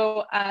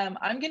 So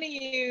I'm going to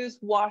use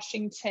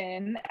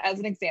Washington as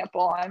an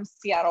example. I'm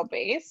Seattle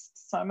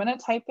based, so I'm going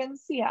to type in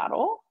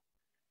Seattle.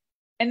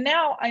 And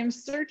now I'm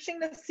searching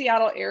the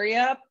Seattle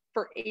area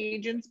for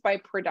agents by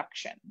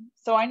production.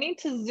 So I need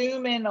to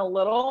zoom in a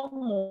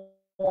little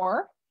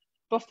more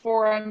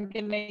before I'm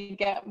going to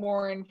get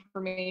more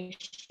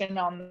information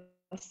on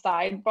the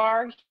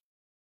sidebar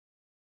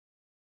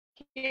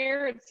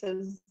here. It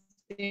says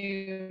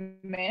zoom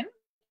in.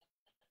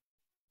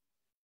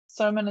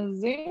 So I'm going to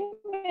zoom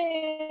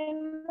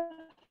in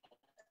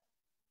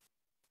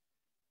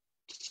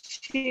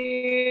to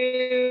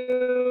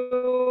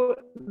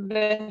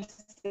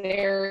this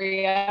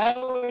area,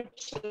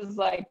 which is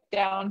like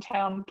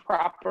downtown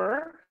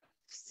proper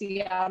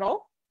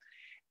Seattle.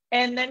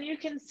 And then you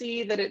can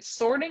see that it's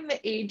sorting the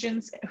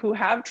agents who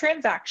have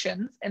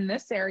transactions in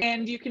this area.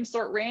 And you can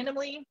sort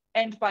randomly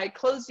and by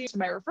closing to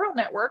my referral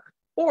network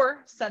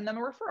or send them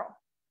a referral.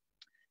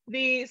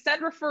 The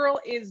send referral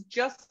is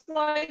just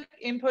like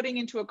inputting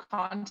into a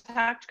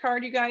contact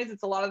card, you guys.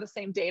 It's a lot of the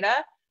same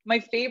data. My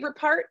favorite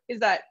part is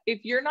that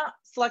if you're not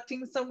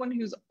selecting someone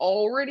who's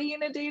already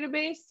in a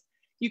database,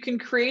 you can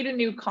create a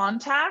new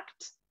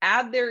contact,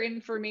 add their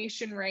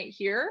information right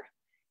here.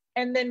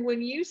 And then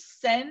when you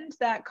send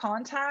that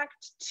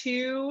contact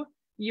to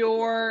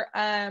your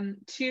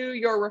to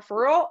your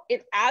referral,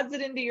 it adds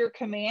it into your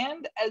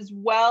command as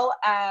well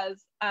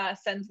as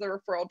sends the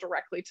referral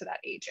directly to that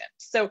agent.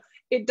 So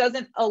it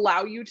doesn't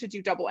allow you to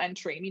do double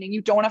entry, meaning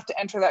you don't have to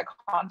enter that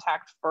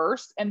contact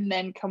first and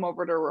then come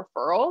over to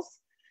referrals.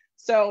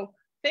 So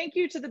thank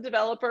you to the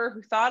developer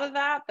who thought of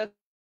that. That's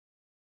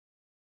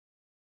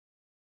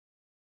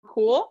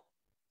cool.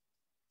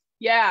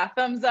 Yeah,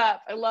 thumbs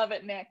up. I love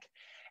it, Nick.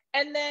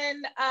 And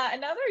then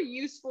another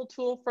useful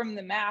tool from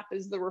the map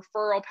is the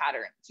referral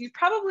patterns. You've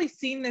probably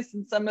seen this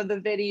in some of the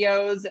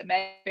videos at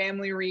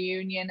family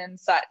reunion and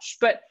such,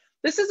 but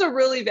this is a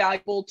really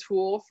valuable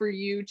tool for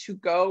you to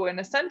go and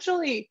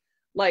essentially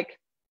like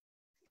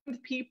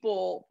find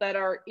people that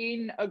are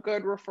in a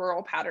good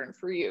referral pattern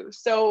for you.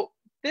 So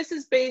this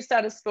is based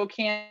out of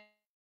Spokane,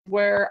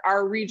 where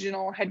our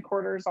regional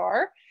headquarters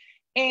are.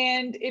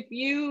 And if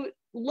you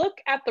look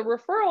at the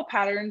referral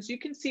patterns, you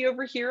can see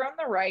over here on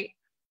the right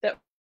that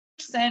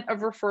percent of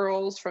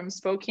referrals from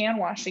Spokane,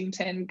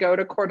 Washington go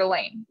to Coeur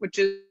d'Alene, which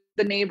is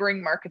the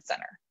neighboring market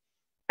center.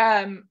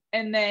 And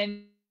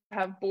then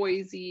have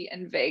Boise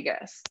and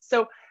Vegas.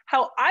 So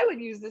how I would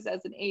use this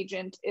as an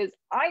agent is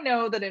I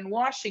know that in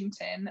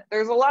Washington,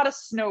 there's a lot of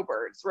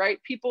snowbirds,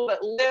 right? People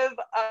that live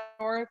up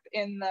north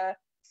in the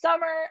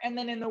summer and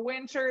then in the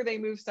winter, they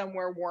move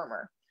somewhere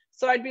warmer.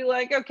 So I'd be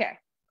like, okay,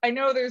 I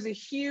know there's a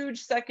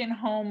huge second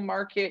home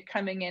market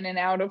coming in and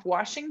out of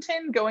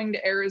Washington going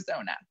to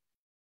Arizona.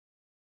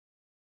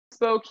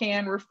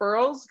 Spokane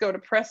referrals go to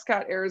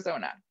Prescott,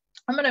 Arizona.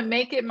 I'm going to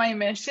make it my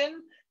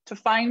mission to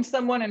find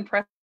someone in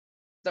Prescott,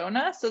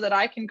 Arizona, so that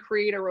I can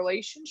create a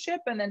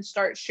relationship and then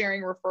start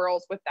sharing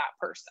referrals with that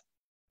person.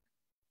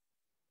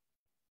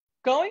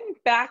 Going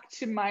back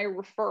to my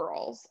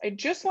referrals, I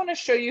just want to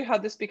show you how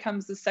this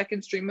becomes the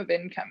second stream of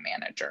income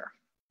manager.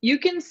 You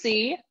can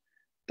see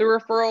the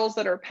referrals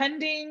that are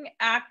pending,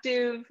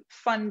 active,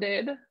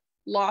 funded,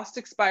 lost,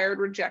 expired,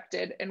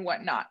 rejected, and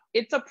whatnot.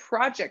 It's a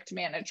project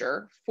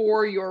manager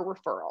for your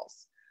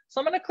referrals.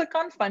 So I'm going to click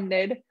on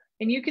funded,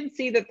 and you can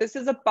see that this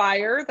is a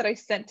buyer that I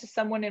sent to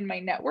someone in my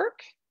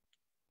network.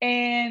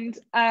 And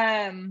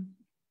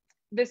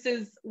this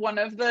is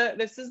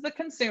the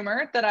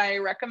consumer that I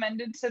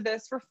recommended to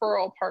this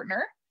referral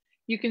partner.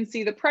 You can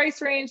see the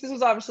price range. This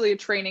was obviously a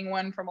training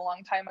one from a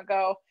long time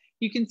ago.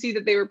 You can see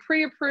that they were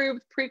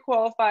pre-approved,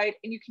 pre-qualified,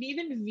 and you can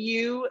even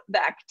view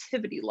the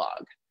activity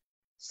log.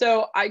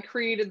 So I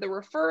created the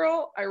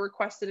referral, I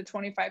requested a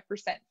 25%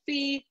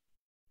 fee,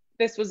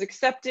 this was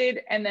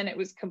accepted, and then it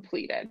was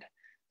completed.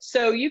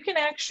 So you can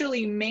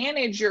actually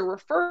manage your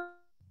referral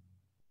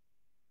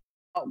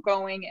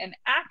outgoing and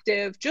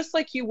active just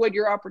like you would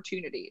your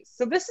opportunities.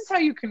 So this is how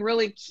you can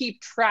really keep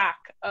track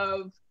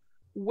of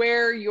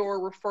where your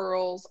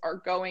referrals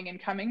are going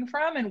and coming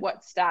from and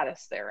what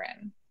status they're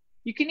in.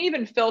 You can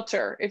even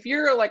filter. If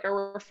you're like a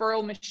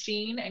referral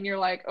machine and you're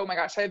like, oh my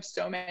gosh, I have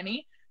so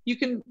many, you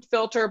can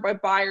filter by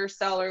buyer,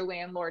 seller,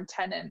 landlord,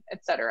 tenant,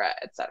 et cetera,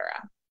 et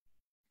cetera.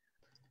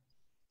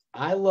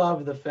 I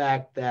love the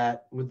fact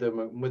that with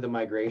the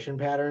migration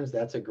patterns,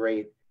 that's a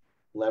great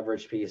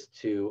leverage piece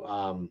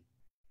to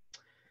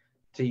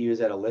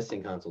use at a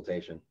listing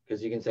consultation,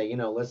 because you can say,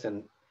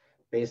 listen,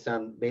 based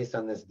on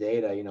this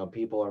data,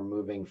 people are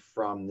moving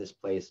from this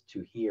place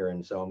to here,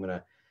 and so I'm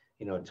gonna,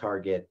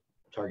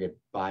 target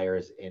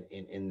buyers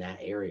in that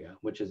area,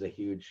 which is a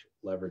huge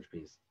leverage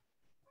piece.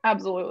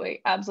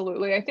 Absolutely.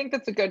 Absolutely. I think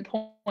that's a good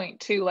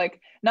point too.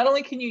 Like, not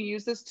only can you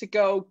use this to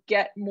go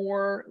get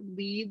more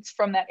leads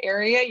from that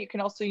area, you can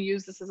also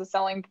use this as a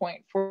selling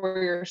point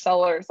for your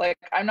sellers. Like,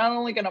 I'm not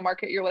only going to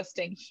market your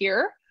listing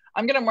here,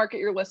 I'm going to market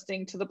your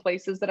listing to the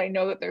places that I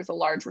know that there's a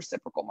large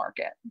reciprocal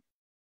market.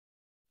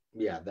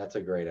 Yeah, that's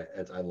a great,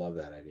 I love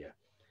that idea.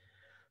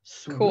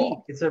 Sweet.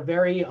 Cool. It's a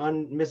very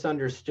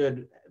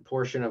misunderstood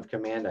portion of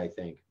command, I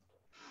think.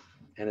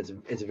 And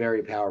it's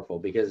very powerful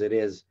because it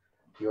is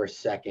your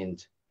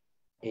second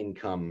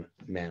income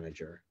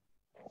manager,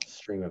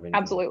 stream of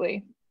income.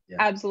 Absolutely. Yeah.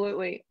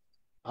 Absolutely.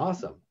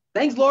 Awesome.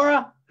 Thanks,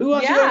 Laura. Who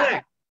wants to go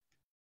next?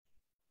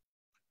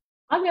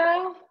 I'll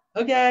go.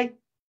 Okay.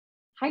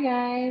 Hi,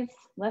 guys.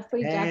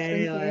 Lesley Jackson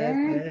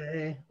here.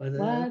 Hey, what's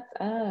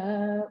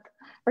up?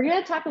 We're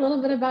going to talk a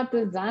little bit about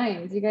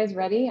designs. You guys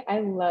ready? I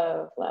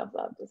love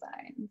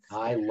designs.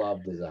 I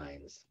love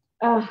designs.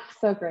 Oh,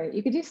 so great.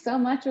 You could do so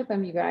much with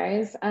them, you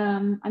guys.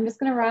 I'm just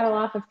going to rattle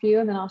off a few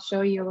and then I'll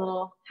show you a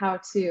little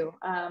how-to.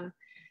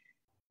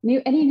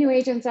 Any new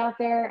agents out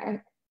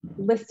there?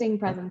 Listing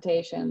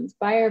presentations,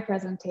 buyer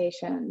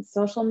presentations,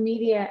 social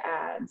media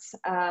ads,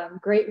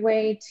 great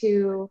way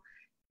to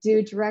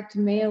do direct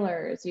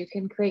mailers. You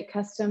can create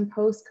custom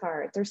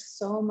postcards. There's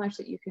so much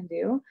that you can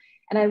do.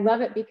 And I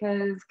love it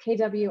because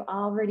KW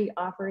already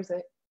offers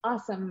an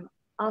awesome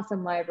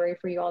library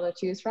for you all to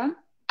choose from.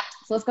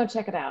 So let's go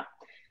check it out.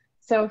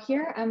 So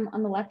here I'm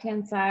on the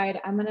left-hand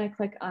side, I'm gonna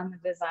click on the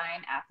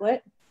design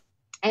applet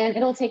and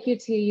it'll take you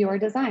to your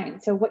design.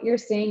 So what you're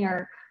seeing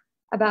are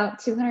about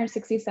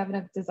 267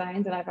 of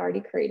designs that I've already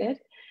created.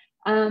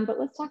 But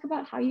let's talk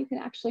about how you can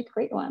actually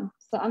create one.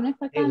 So I'm gonna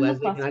click on Lesley,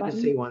 the plus can I just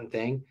button. say one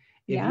thing?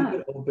 If you Yeah.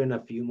 could open a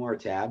few more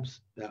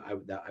tabs, that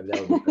would be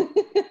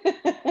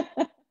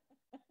good.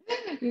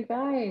 You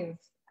guys,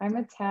 I'm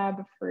a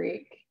tab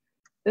freak.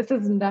 This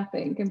is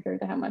nothing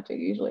compared to how much I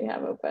usually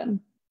have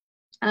open.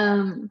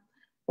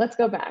 Let's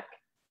go back.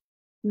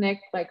 Nick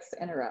likes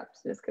to interrupt.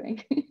 Just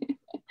kidding.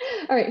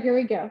 All right, here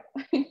we go.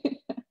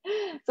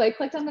 So I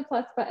clicked on the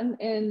plus button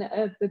in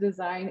the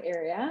design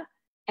area,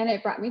 and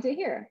it brought me to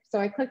here. So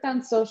I clicked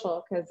on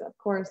social because, of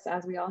course,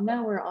 as we all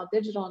know, we're all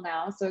digital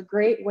now. So a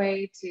great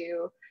way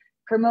to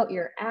promote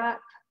your app,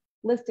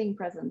 listing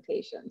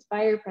presentations,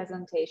 buyer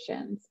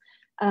presentations.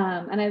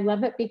 And I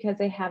love it because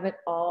they have it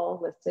all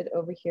listed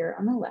over here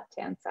on the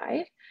left-hand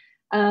side.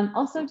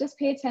 Also, just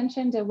pay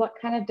attention to what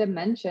kind of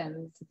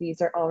dimensions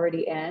these are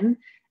already in.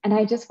 And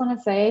I just want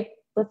to say,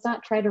 let's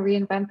not try to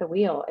reinvent the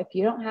wheel. If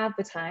you don't have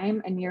the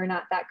time and you're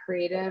not that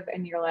creative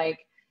and you're like,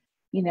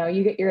 you know,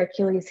 you get your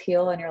Achilles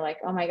heel and you're like,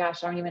 oh my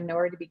gosh, I don't even know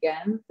where to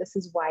begin. This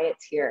is why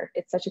it's here.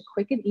 It's such a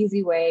quick and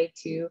easy way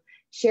to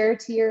share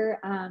to your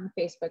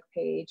Facebook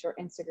page or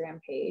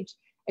Instagram page.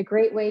 A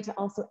great way to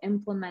also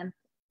implement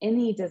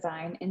any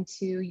design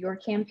into your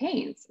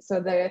campaigns.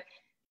 So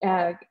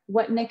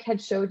what Nick had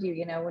showed you,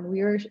 you know,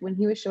 when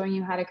he was showing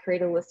you how to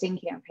create a listing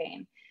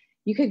campaign,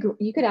 you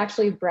could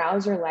actually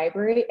browse your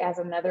library as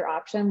another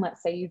option.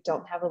 Let's say you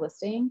don't have a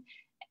listing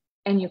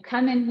and you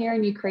come in here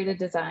and you create a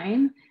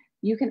design,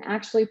 you can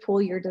actually pull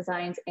your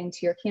designs into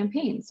your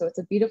campaign. So it's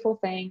a beautiful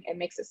thing. It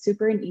makes it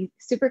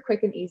super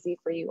quick and easy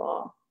for you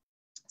all.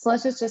 So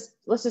let's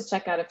just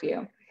check out a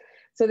few.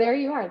 So there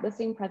you are,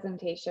 listing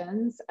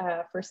presentations,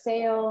 for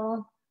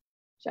sale,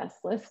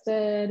 just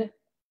listed,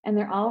 and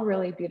they're all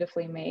really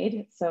beautifully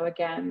made. So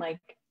again, like,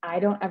 I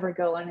don't ever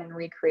go in and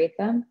recreate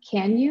them.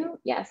 Can you?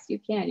 Yes, you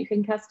can. You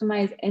can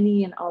customize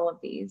any and all of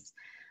these.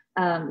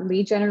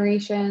 Lead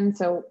generation.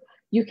 So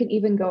you can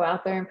even go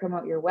out there and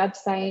promote your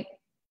website.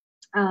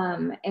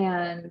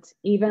 And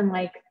even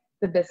like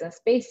the business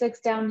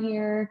basics down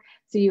here.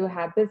 So you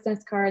have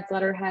business cards,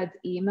 letterheads,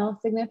 email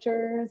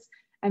signatures.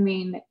 I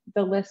mean,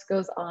 the list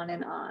goes on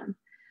and on.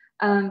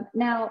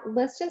 Now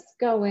let's just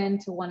go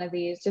into one of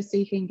these just so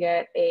you can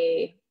get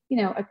a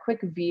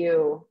quick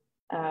view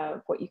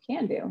of what you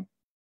can do.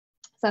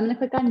 So I'm going to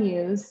click on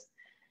use,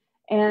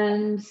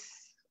 and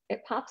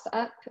it pops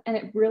up and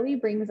it really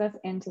brings us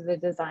into the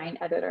design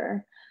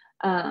editor.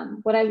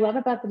 What I love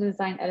about the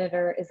design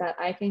editor is that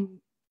I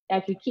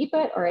could keep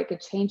it or I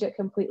could change it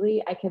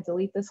completely. I could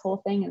delete this whole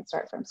thing and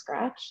start from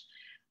scratch.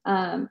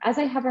 As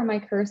I hover my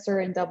cursor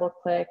and double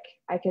click,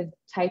 I could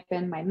type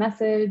in my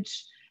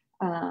message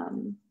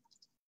and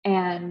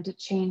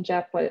change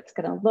up what it's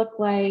going to look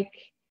like.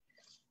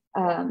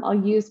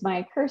 I'll use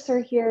my cursor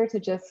here to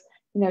just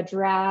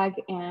drag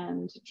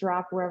and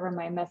drop wherever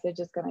my message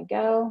is going to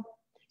go.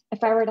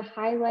 If I were to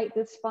highlight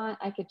this font,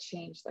 I could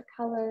change the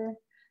color.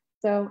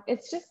 So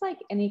it's just like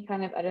any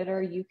kind of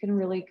editor, you can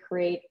really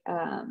create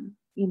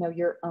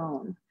your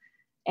own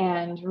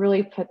and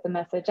really put the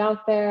message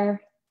out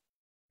there.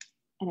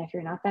 And if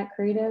you're not that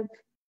creative,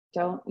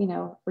 don't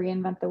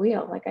reinvent the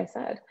wheel, like I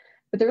said.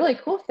 But the really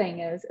cool thing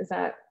is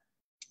that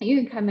you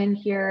can come in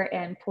here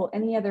and pull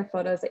any other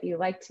photos that you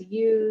like to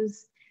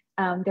use.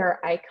 There are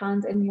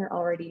icons in here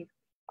already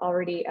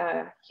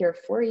here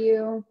for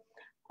you.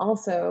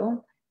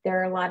 Also, there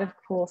are a lot of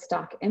cool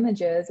stock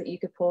images that you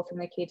could pull from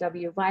the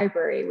KW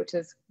library, which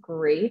is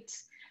great.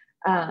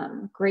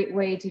 Great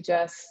way to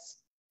just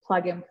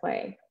plug and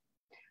play.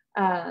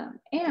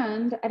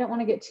 And I don't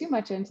want to get too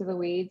much into the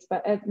weeds,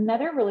 but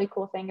another really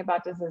cool thing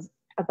about this is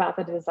about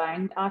the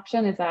design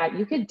option is that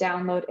you could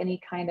download any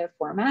kind of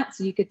format.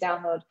 So you could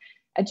download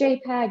a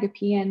JPEG, a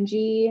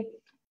PNG.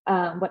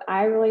 What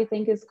I really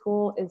think is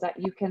cool is that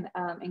you can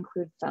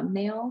include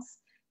thumbnails.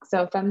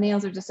 So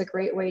thumbnails are just a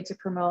great way to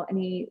promote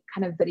any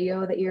kind of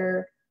video that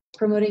you're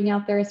promoting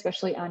out there,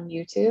 especially on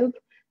YouTube.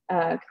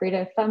 Create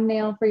a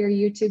thumbnail for your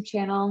YouTube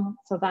channel.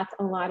 So that's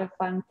a lot of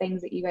fun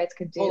things that you guys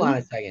could do. Hold on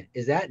a second.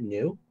 Is that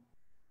new?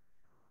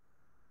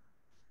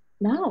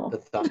 No. The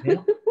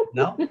thumbnail?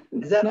 No?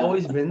 Has that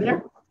always been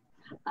there?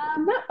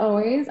 Not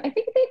always. I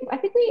think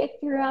we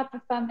threw out the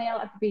thumbnail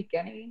at the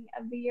beginning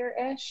of the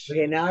year-ish.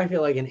 Okay, now I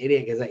feel like an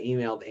idiot because I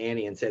emailed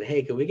Annie and said,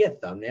 hey, can we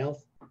get thumbnails?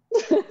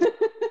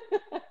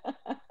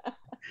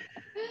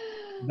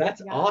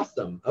 That's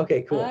awesome.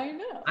 Okay, cool. I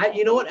know.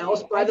 You know what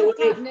else, by the way?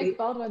 I just Nick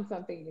Baldwin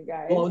something, you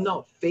guys. Oh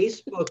no,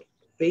 Facebook,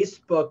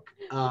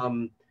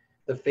 the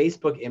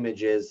Facebook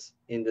images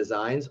in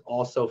designs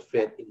also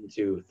fit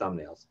into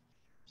thumbnails.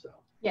 So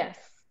yes,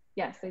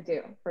 they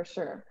do for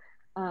sure.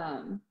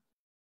 And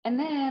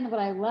then what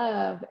I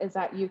love is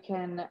that you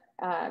can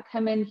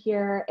come in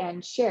here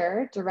and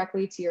share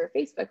directly to your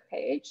Facebook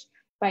page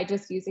by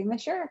just using the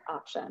share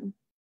option.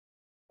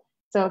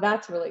 So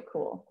that's really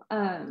cool.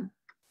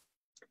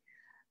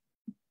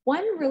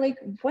 One really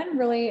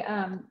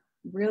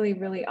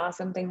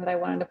awesome thing that I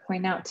wanted to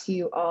point out to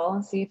you all,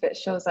 and see if it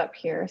shows up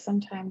here.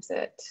 Sometimes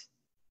it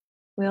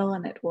will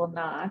and it will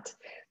not.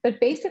 But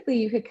basically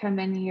you could come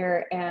in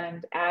here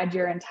and add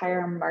your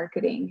entire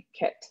marketing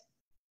kit.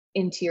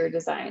 into your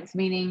designs.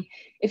 Meaning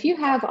if you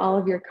have all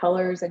of your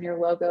colors and your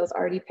logos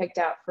already picked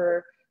out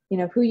for, you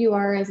know, who you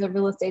are as a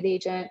real estate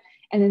agent,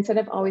 and instead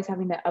of always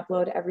having to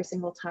upload every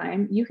single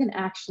time, you can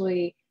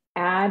actually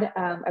add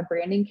a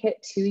branding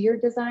kit to your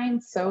design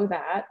so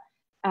that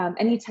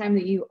anytime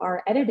that you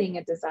are editing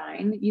a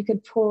design, you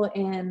could pull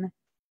in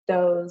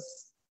those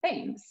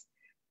things.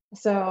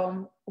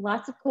 So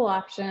lots of cool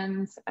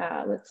options.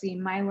 Let's see,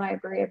 my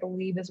library, I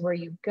believe, is where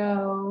you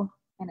go,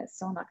 and it's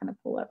still not going to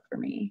pull up for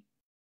me.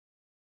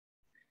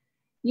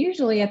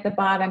 Usually at the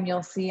bottom,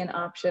 you'll see an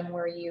option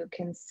where you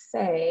can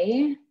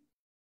say,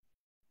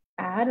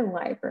 add a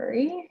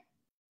library,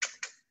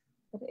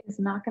 but it is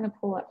not going to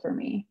pull up for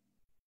me.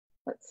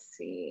 Let's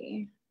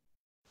see.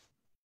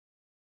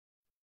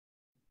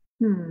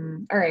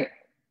 All right.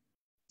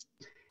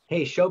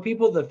 Hey, show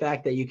people the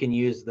fact that you can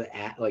use the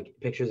app, like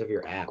pictures of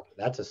your app.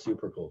 That's a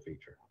super cool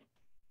feature.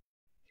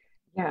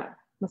 Yeah,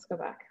 let's go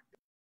back.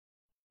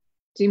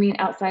 Do you mean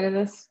outside of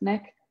this,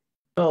 Nick?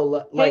 Oh,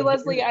 like, hey,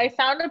 Lesley, I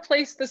found a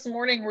place this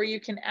morning where you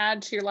can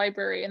add to your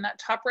library. In that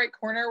top right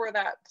corner where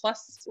that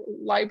plus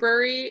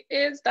library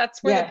is,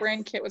 that's where the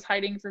brand kit was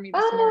hiding for me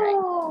this morning.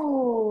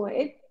 Oh,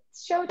 it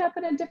showed up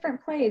in a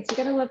different place. You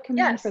got to love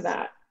Command for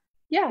that.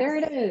 Yeah, there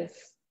it is.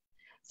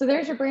 So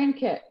there's your brand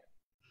kit.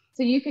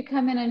 So you could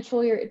come in and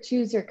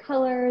choose your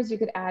colors. You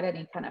could add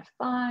any kind of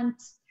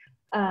font.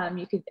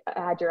 You could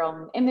add your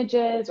own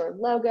images or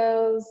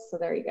logos. So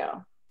there you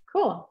go.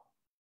 Cool.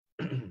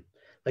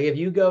 Like if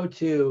you go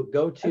to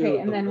okay,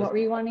 and then what were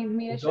you wanting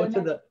me to show?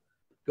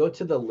 Go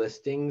to the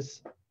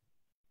listings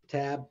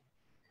tab.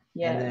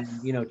 Yes. And then,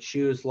 you know,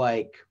 choose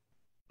like,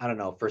 I don't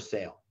know, for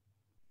sale.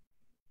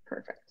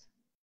 Perfect.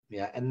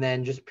 Yeah, and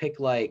then just pick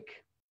like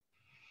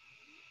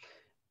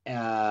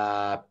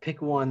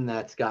pick one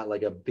that's got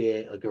like a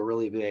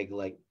really big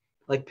like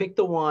pick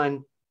the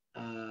one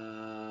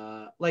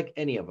like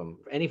any of them,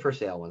 any for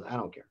sale ones. I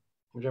don't care,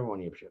 whichever one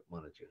you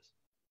want to choose.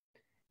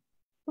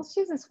 Let's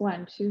choose this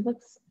one. She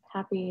looks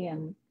happy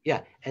and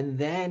yeah, and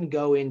then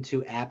go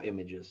into app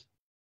images.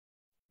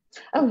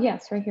 Oh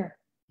yes, right here.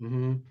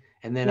 Mm-hmm.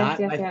 And then my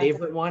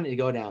favorite one is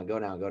go down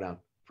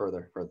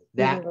further.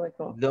 That really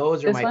cool.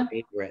 Those are my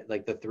favorite,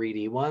 like the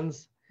 3D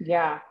ones.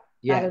 Yeah,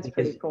 that is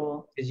pretty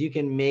cool. Because you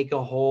can make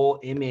a whole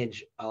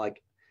image,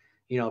 like,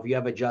 you know, if you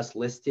have a just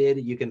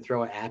listed, you can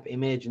throw an app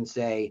image and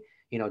say,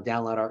 you know,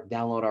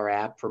 download our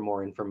app for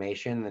more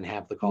information, and then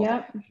have the call to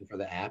action for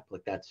the app.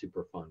 Like, that's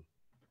super fun.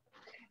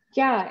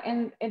 Yeah,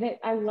 and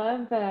I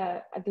love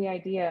the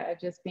idea of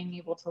just being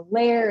able to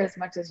layer as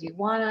much as you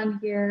want on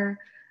here.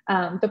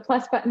 The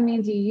plus button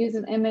means you use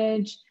an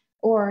image,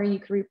 or you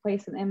could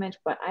replace an image,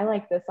 but I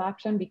like this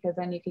option because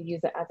then you could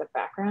use it as a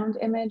background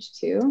image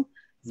too.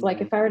 So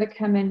like if I were to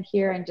come in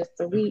here and just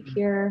delete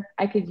here,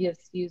 I could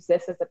just use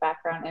this as a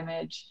background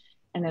image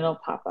and it'll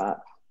pop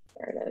up.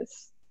 There it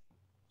is.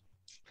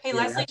 Hey,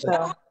 Lesley,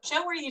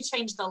 show where you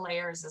change the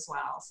layers as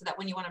well, so that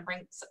when you want to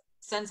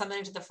send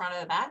something to the front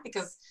or the back,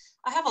 because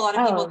I have a lot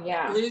of people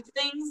lose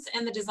things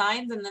in the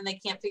designs and then they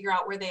can't figure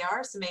out where they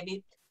are. So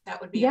maybe that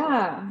would be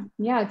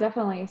yeah,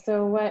 definitely.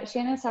 So what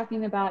Shannon's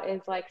talking about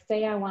is like,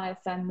 say I want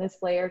to send this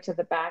layer to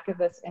the back of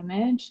this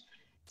image.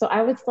 So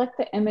I would select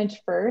the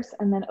image first,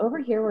 and then over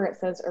here where it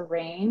says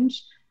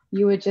arrange,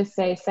 you would just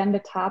say send to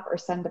top or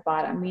send to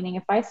bottom, meaning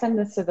if I send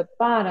this to the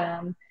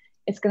bottom,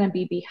 it's going to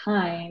be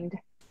behind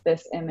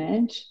this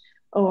image,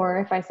 or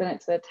if I send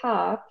it to the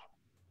top,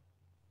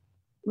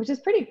 which is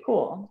pretty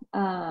cool.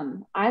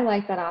 I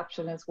like that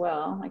option as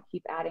well. I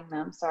keep adding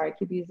them. Sorry, I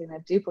keep using the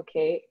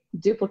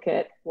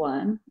duplicate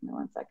one.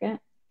 One second.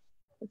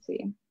 Let's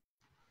see.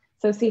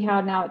 So see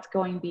how now it's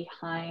going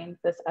behind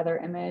this other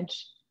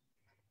image.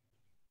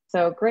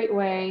 So great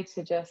way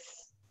to just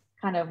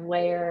kind of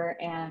layer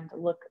and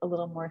look a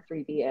little more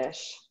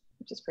 3D-ish,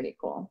 which is pretty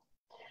cool.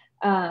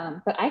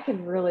 But I could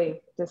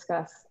really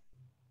discuss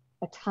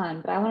a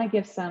ton, but I want to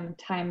give some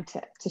time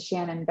to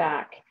Shannon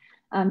back.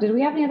 Did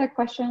we have any other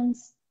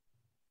questions?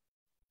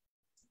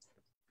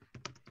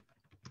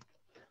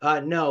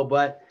 No,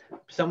 but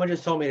someone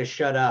just told me to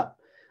shut up.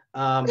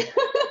 But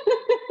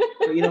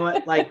you know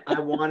what? Like I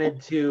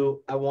wanted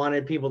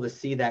people to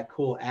see that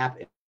cool app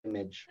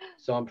image.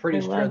 So I'm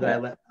pretty sure that I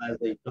let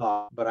Lesley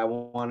talk, but I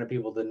wanted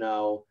people to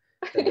know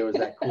that there was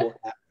that cool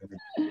app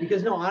image.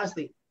 Because no,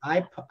 honestly,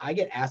 I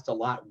get asked a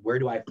lot, where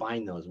do I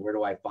find those? Where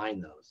do I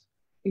find those?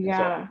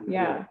 Yeah,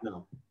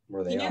 no,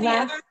 where they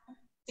are.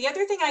 The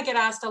other thing I get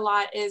asked a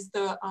lot is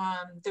the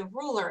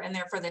ruler in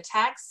there for the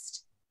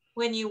text.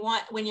 When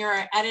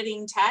you're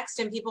editing text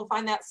and people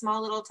find that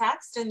small little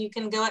text, and you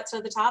can go up to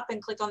the top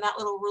and click on that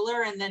little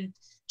ruler and then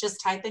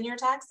just type in your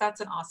text.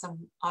 That's an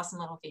awesome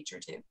little feature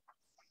too.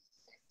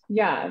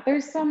 Yeah,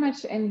 there's so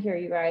much in here,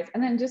 you guys.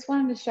 And then just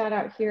wanted to shout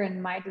out here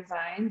in my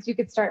designs, you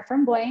could start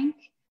from blank,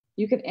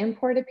 you could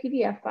import a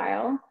PDF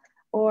file,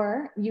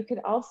 or you could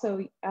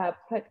also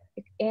put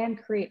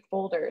and create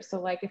folders. So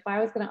like if I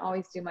was going to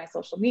always do my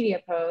social media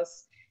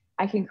posts,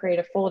 I can create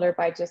a folder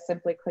by just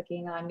simply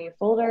clicking on new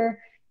folder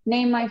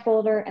name my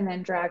folder, and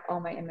then drag all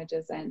my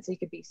images in. So you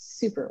could be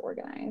super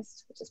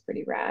organized, which is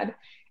pretty rad.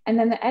 And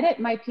then the edit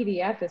my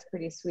PDF is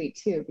pretty sweet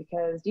too,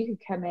 because you could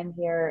come in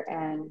here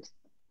and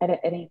edit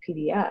any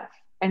PDF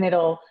and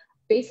it'll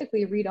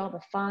basically read all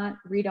the font,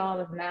 read all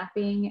the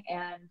mapping,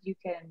 and you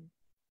can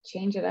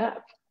change it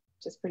up,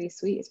 which is pretty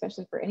sweet,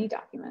 especially for any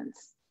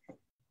documents.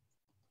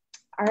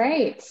 All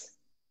right.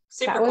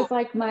 Super that was cool.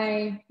 like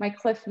my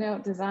Cliff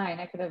Note design.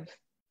 I could have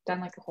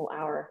done like a whole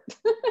hour.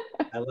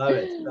 I love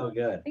it. So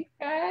good. Thanks,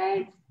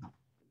 guys.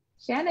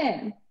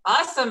 Shannon.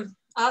 Awesome.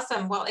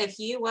 Awesome. Well, if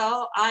you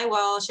will, I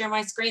will share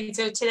my screen.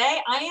 So today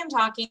I am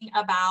talking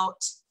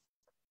about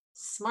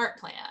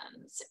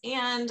Smartplans,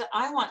 and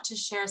I want to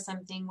share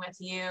something with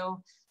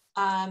you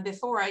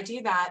before I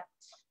do that,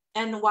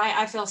 and why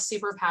I feel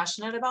super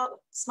passionate about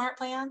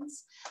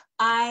Smartplans.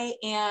 I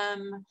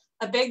am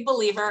a big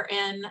believer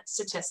in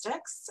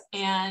statistics,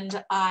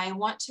 and I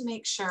want to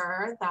make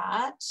sure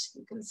that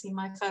you can see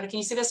my photo. Can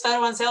you see this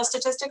photo on sales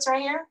statistics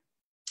right here?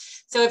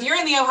 So if you're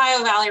in the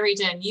Ohio Valley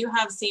region, you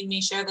have seen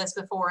me share this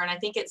before, and I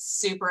think it's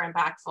super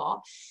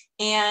impactful.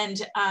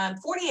 And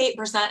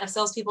 48% of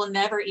salespeople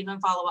never even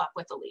follow up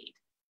with a lead.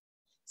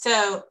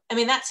 So, I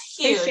mean, that's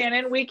huge. Hey,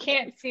 Shannon, we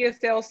can't see a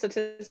sales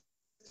statistic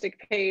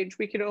page.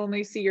 We could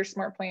only see your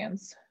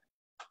Smartplans.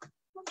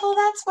 Well,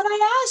 that's what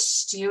I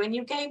asked you, and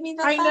you gave me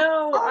the I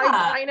know.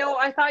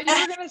 I thought you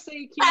were going to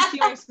say, can you see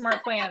my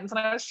Smartplans? And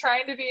I was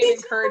trying to be an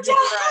encouraging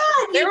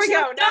friend. There we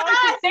go. Now we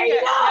can see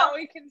it. Now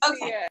we can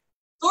see it.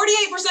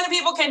 48% of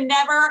people can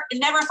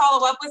never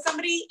follow up with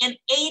somebody, and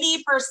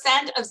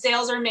 80% of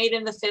sales are made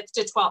in the 5th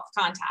to 12th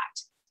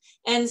contact.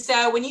 And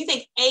so when you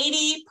think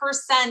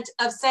 80%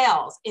 of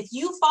sales, if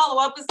you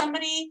follow up with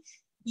somebody,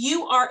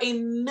 you are a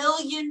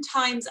million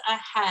times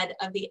ahead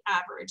of the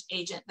average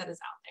agent that is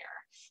out there.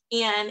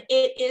 And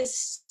it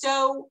is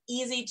so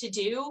easy to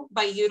do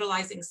by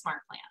utilizing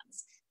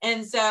Smartplans.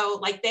 And so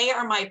like they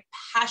are my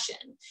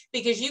passion,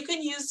 because you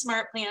can use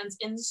Smartplans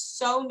in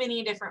so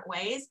many different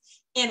ways.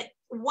 And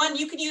one,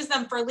 you can use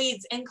them for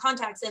leads and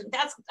contacts, and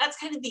that's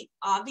kind of the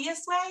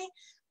obvious way.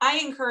 I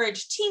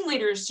encourage team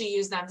leaders to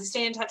use them to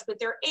stay in touch with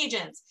their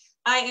agents.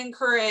 I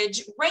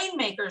encourage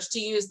rainmakers to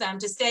use them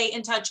to stay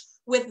in touch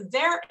with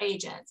their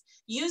agents.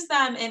 Use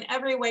them in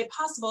every way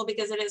possible,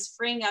 because it is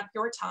freeing up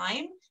your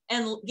time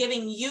and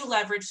giving you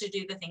leverage to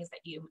do the things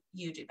that you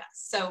do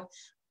best. So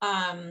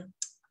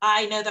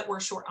I know that we're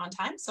short on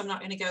time, so I'm not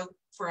going to go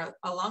for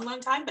a long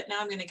time, but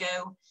now I'm going to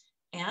go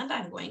and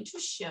I'm going to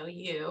show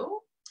you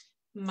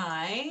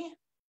my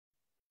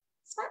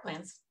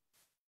Smartplans.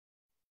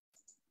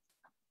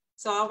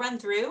 So I'll run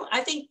through.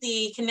 I think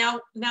now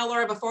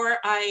Laura, before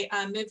I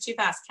move too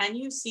fast, can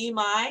you see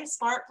my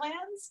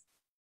Smartplans?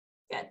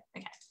 Good,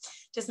 okay,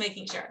 just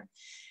making sure.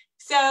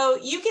 So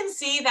you can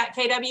see that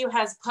KW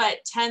has put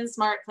 10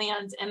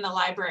 Smartplans in the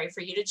library for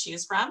you to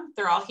choose from.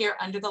 They're all here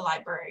under the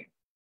library.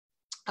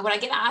 And what I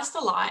get asked a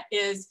lot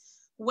is,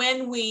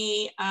 when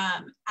we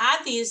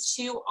add these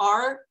to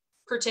our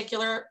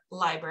particular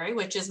library,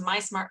 which is my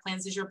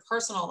Smartplans is your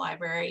personal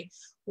library,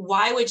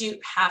 why would you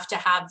have to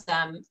have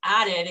them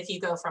added if you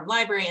go from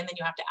library and then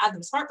you have to add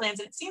them Smartplans?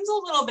 And it seems a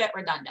little bit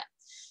redundant.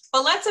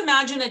 But let's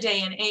imagine a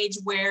day and age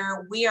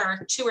where we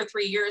are 2 or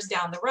 3 years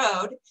down the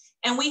road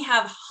and we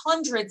have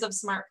hundreds of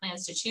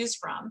Smartplans to choose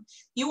from.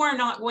 You are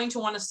not going to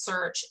want to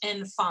search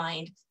and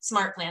find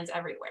Smartplans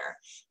everywhere.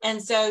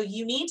 And so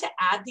you need to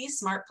add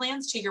these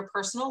Smartplans to your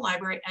personal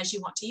library as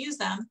you want to use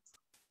them,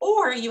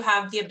 or you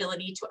have the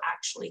ability to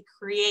actually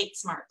create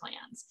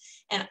Smartplans.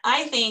 And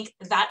I think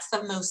that's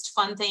the most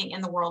fun thing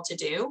in the world to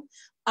do.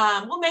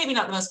 Well, maybe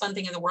not the most fun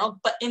thing in the world,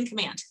 but in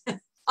command.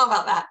 How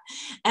about that?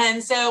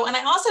 And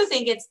I also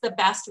think it's the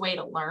best way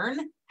to learn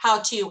how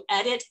to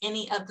edit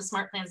any of the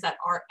Smartplans that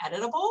are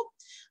editable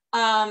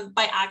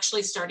by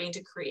actually starting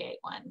to create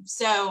one.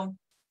 So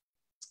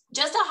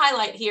just to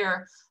highlight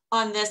here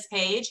on this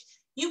page,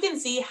 you can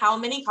see how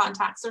many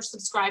contacts are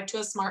subscribed to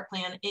a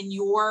Smartplan in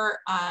your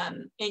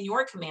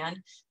command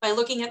by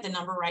looking at the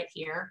number right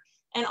here,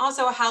 and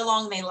also how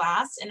long they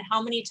last and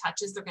how many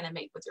touches they're going to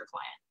make with your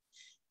client.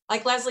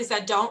 Like Lesley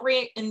said, don't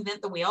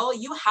reinvent the wheel.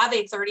 You have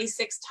a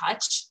 36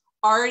 touch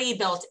already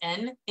built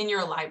in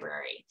your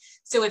library.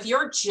 So if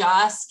you're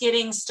just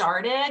getting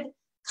started,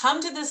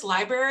 come to this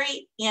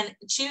library and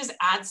choose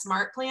Add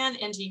Smartplan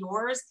into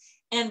yours.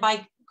 And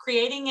by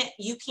creating it,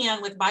 you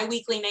can, with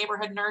biweekly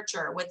neighborhood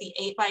nurture, with the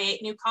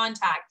 8x8 new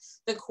contact,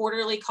 the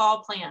quarterly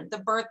call plan, the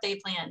birthday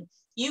plan,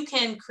 you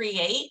can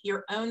create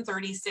your own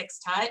 36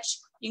 touch.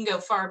 You can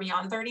go far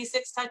beyond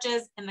 36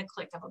 touches in the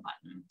click of a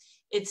button.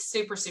 It's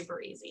super,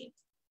 super easy.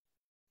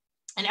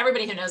 And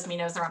everybody who knows me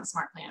knows they're on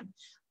Smartplan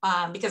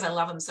because I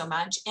love them so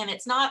much. And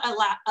it's not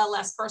a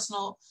less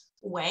personal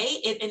way.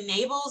 It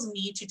enables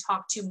me to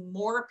talk to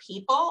more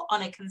people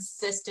on a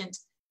consistent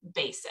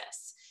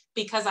basis,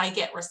 because I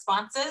get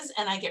responses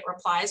and I get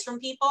replies from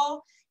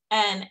people,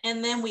 and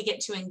then we get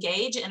to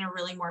engage in a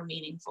really more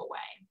meaningful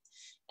way.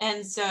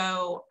 And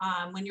so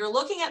when you're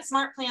looking at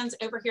Smartplans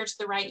over here to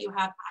the right, you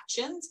have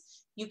actions.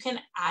 You can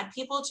add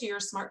people to your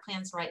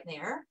Smartplans right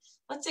there.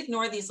 let's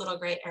ignore these little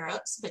gray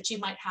arrows, but you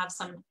might have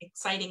some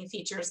exciting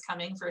features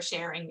coming for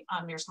sharing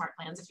your smart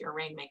plans if you're a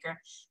rainmaker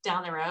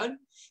down the road.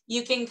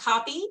 You can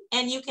copy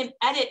and you can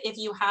edit if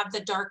you have the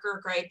darker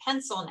gray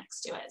pencil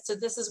next to it. So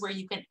this is where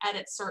you can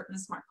edit certain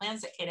smart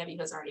plans that KW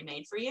has already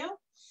made for you.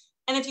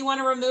 And if you want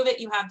to remove it,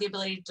 you have the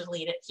ability to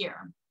delete it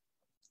here.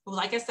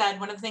 Like I said,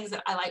 one of the things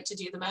that I like to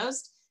do the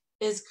most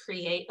is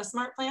create a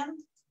smart plan.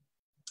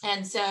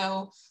 And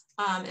so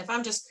if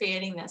I'm just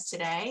creating this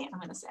today, I'm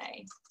going to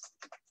say,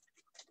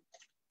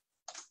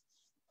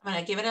 I'm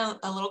going to give it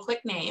a little quick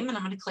name, and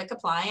I'm going to click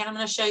apply, and I'm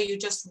going to show you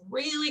just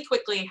really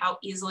quickly how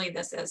easily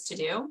this is to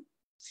do.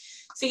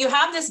 So you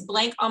have this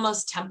blank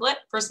almost template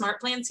for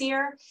smart plans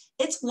here.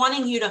 It's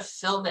wanting you to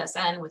fill this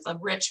in with a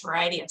rich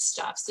variety of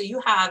stuff. So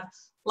you have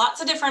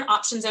lots of different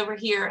options over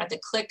here at the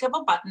click of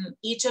a button.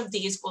 Each of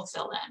these will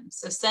fill in.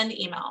 So send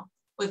email,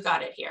 we've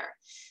got it here.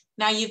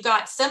 Now you've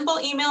got simple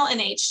email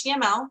and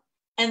HTML.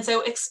 And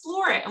so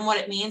explore it and what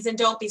it means, and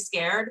don't be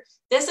scared.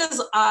 This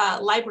is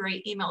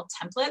library email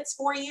templates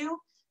for you.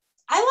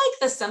 I like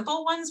the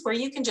simple ones where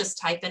you can just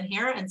type in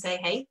here and say,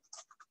 hey.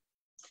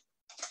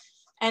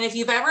 And if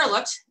you've ever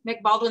looked,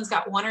 Nick Baldwin's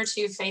got 1 or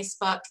 2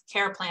 Facebook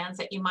care plans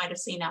that you might have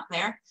seen out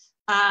there.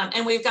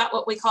 And we've got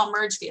what we call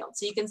merge fields.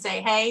 So you can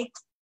say, hey,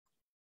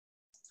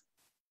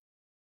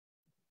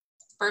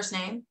 first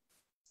name,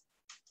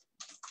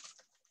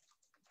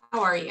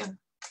 how are you?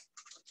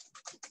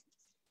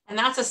 And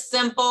that's a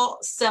simple,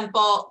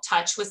 simple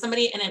touch with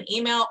somebody in an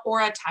email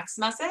or a text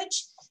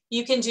message.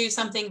 You can do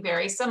something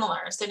very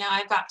similar. So now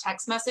I've got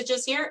text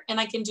messages here, and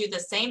I can do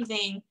the same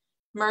thing,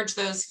 merge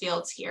those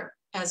fields here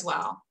as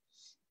well.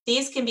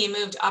 These can be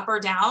moved up or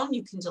down.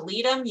 You can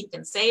delete them, you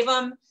can save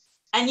them,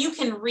 and you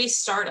can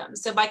restart them.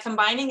 So by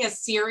combining a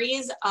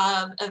series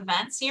of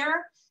events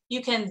here,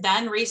 you can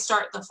then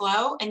restart the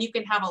flow, and you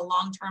can have a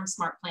long-term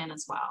smart plan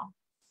as well.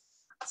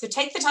 So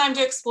take the time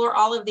to explore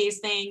all of these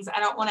things.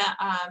 I don't want to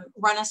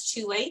run us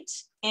too late.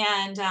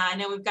 And I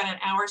know we've got an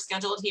hour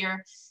scheduled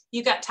here.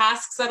 You've got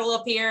tasks that'll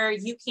appear.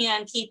 You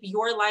can keep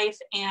your life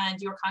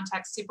and your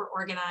contacts super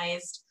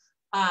organized.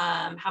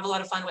 Have a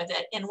lot of fun with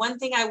it. And one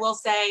thing I will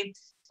say,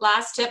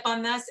 last tip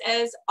on this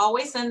is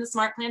always send the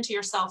smart plan to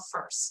yourself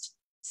first.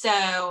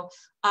 So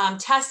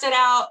test it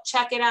out,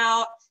 check it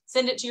out,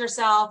 send it to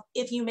yourself.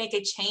 If you make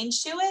a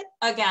change to it,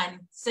 again,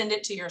 send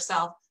it to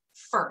yourself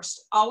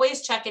first.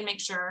 Always check and make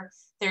sure.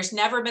 There's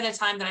never been a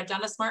time that I've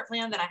done a smart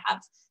plan that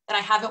I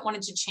haven't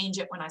wanted to change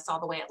it when I saw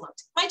the way it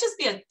looked. It might just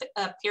be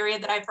a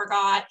period that I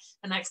forgot,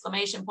 an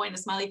exclamation point, a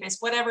smiley face,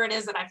 whatever it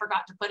is that I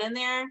forgot to put in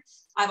there.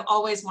 I've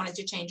always wanted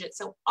to change it.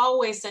 So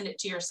always send it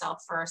to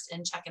yourself first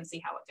and check and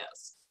see how it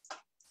goes.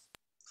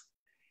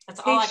 That's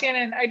all. Hey,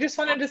 Shannon, I just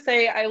wanted to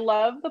say, I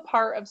love the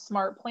part of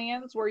smart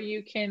plans where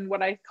you can,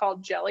 what I call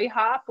jelly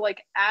hop,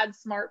 like add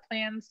smart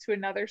plans to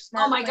another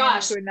smart plan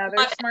to another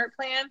smart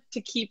plan to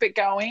keep it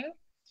going.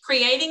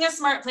 Creating a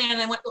smart plan,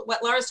 and what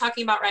Laura's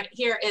talking about right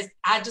here is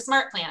add to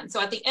smart plan. So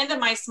at the end of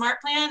my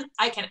smart plan,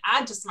 I can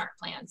add to smart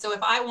plan. So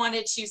if I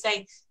wanted to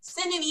say,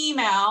 send an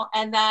email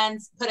and then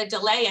put a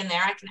delay in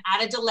there, I can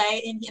add a delay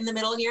in the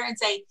middle here and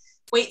say,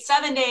 wait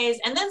 7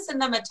 days, and then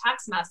send them a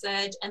text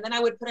message. And then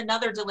I would put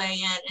another delay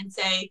in and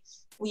say,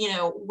 you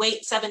know,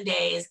 wait 7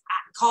 days,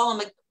 call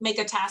them, make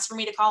a task for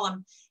me to call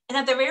them. And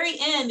at the very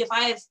end,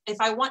 if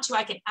I want to,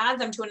 I can add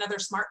them to another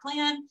smart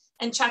plan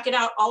and check it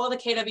out. All of the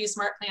KW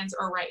smart plans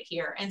are right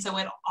here. And so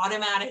it'll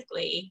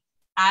automatically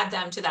add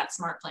them to that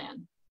smart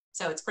plan.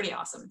 So it's pretty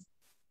awesome.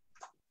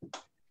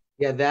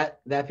 Yeah,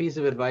 that piece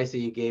of advice that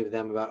you gave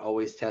them about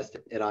always test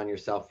it on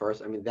yourself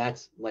first. I mean,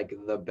 that's like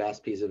the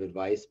best piece of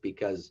advice,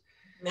 because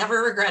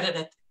never regretted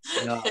it.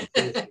 No,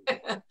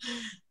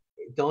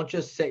 don't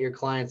just set your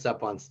clients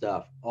up on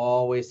stuff.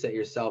 Always set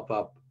yourself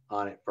up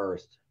on it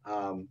first.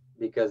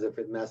 Because if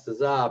it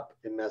messes up,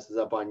 it messes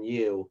up on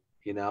you,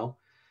 you know,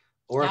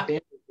 or a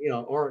family, you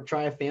know, or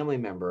try a family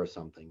member or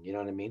something, you know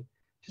what I mean?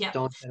 Just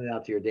don't send it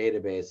out to your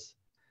database.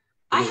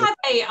 I have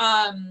a,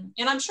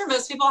 and I'm sure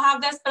most people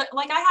have this, but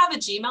like I have a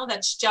Gmail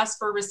that's just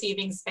for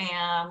receiving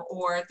spam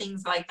or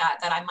things like that,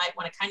 that I might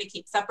want to kind of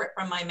keep separate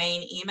from my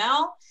main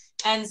email.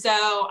 And so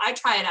I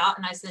try it out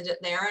and I send it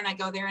there, and I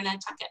go there and I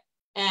check it.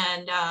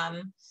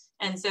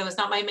 And so it's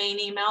not my main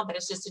email, but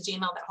it's just a Gmail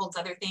that holds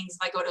other things.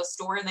 If I go to a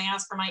store and they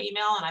ask for my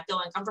email and I feel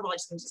uncomfortable, I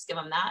just can just give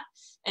them that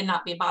and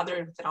not be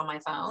bothered with it on my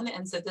phone.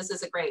 And so this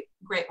is a great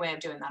way of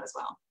doing that as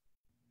well.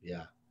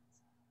 Yeah.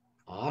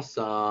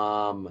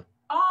 Awesome.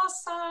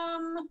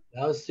 Awesome.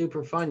 That was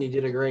super fun. You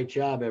did a great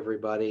job,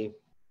 everybody.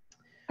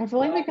 I feel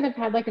like we could have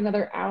had like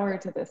another hour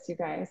to this, you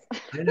guys.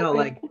 I know,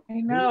 like. I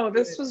know,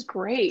 this was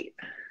great.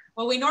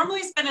 Well, we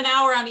normally spend an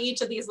hour on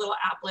each of these little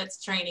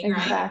applets training,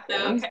 exactly.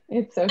 Right? So, okay.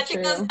 It's so I think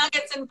true. those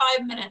nuggets in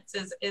 5 minutes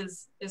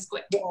is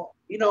quick. Well,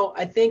 you know,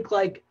 I think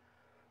like,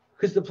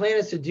 because the plan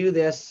is to do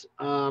this.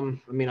 I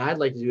mean, I'd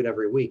like to do it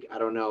every week. I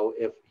don't know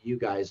if you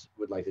guys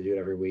would like to do it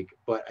every week,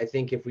 but I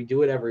think if we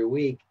do it every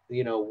week,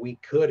 you know, we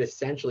could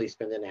essentially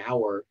spend an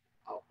hour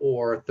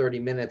or 30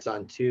 minutes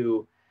on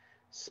 2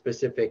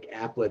 specific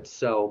applets.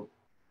 So,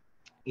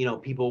 you know,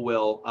 people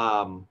will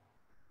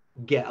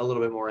get a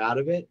little bit more out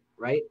of it,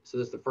 right? So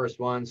this is the first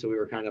one. So we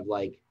were kind of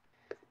like,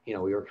 we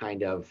were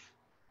kind of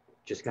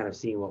just kind of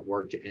seeing what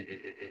worked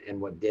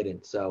and what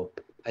didn't. So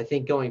I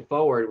think going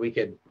forward, we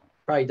could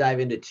probably dive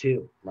into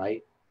 2,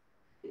 right?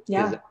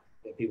 Yeah.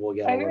 People will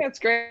get I think that's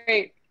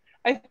great.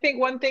 I think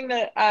one thing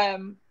that,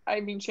 Shannon,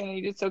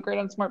 you did so great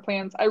on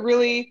Smartplans. I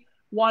really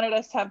wanted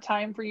us to have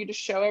time for you to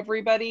show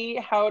everybody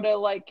how to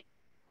like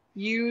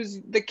use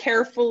the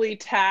carefully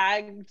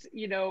tagged,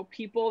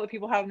 people that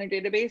people have in their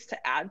database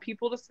to add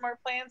people to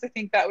Smartplans. I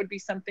think that would be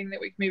something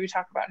that we can maybe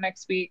talk about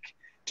next week.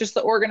 Just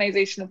the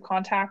organization of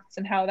contacts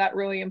and how that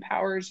really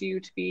empowers you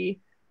to be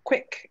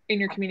quick in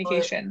your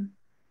communication.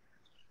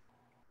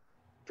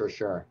 For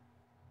sure.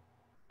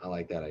 I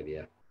like that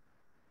idea.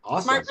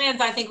 Awesome.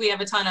 Smartplans, I think we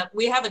have a ton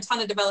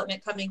of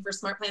development coming for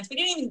Smartplans. We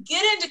didn't even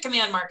get into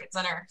Command Market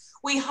Center.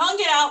 We hung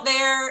it out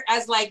there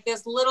as like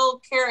this little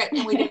carrot,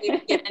 and we didn't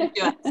even get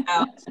into it. So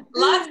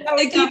lots. That's how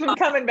we keep them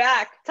coming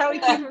back. That's how we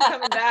keep them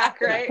coming back,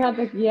 right?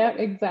 Yeah,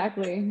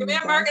 exactly.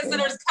 Command Market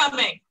Center's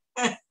coming.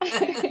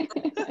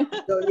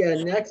 So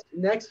yeah,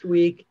 next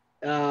week,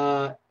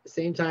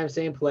 same time,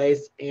 same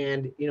place,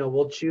 and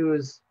we'll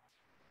choose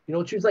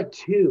like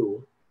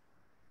 2.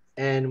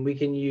 And we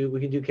can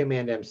do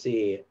Command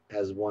MC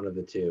as one of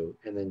the 2,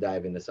 and then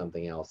dive into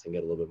something else and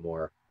get a little bit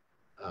more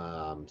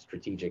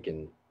strategic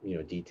and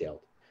detailed.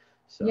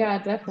 So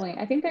yeah, definitely.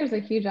 I think there's a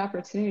huge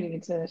opportunity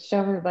to show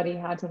everybody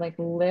how to like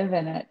live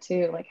in it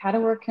too, like how to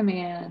work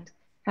Command,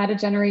 how to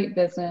generate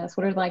business,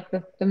 what are like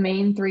the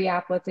main 3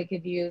 applets they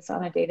could use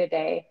on a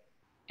day-to-day,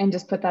 and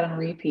just put that on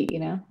repeat.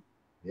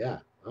 Yeah.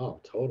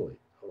 Oh, totally.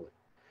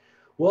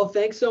 Well,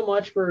 thanks so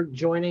much for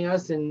joining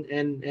us, and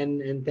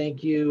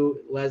thank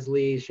you,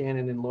 Lesley,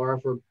 Shannon, and Laura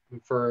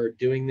for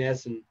doing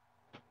this. And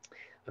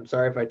I'm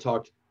sorry if I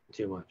talked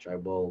too much. I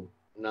will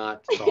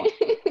not talk.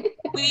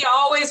 We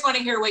always want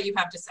to hear what you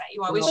have to say.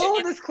 You always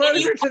full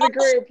disclosure to the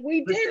group.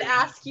 We did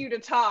ask you to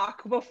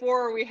talk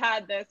before we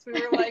had this. We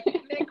were like,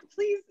 Nick,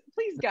 please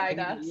guide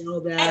us. You know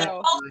that. And you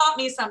all taught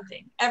me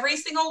something. Every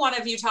single one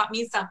of you taught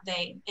me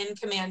something in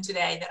Command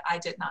today that I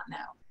did not know.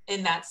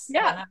 And that's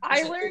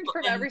I learned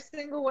from every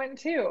single one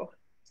too.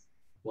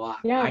 Well,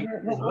 yeah,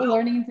 we're all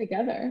learning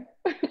together.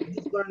 I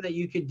just learned that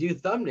you could do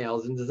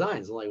thumbnails and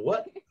designs. I'm like,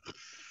 what?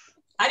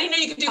 I didn't know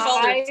you could do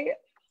folders.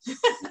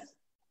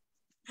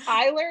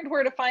 I learned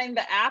where to find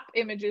the app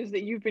images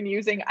that you've been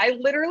using. I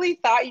literally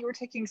thought you were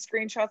taking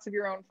screenshots of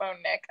your own phone,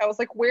 Nick. I was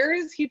like, where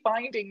is he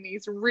finding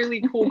these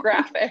really cool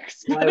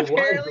graphics? Well,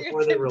 apparently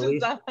before they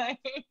released.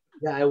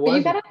 Yeah, I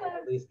was at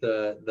least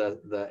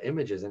the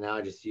images, and now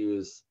I just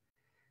use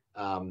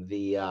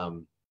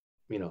the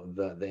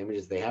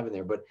images they have in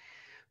there.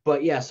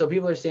 But yeah, so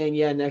people are saying,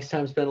 yeah, next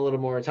time spend a little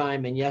more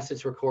time. And yes,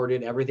 it's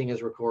recorded. Everything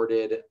is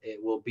recorded.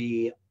 It'll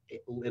be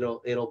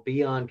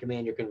on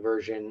Command Your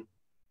Conversion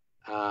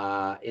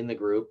in the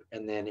group,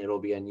 and then it'll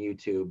be on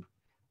YouTube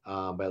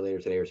by later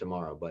today or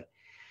tomorrow. But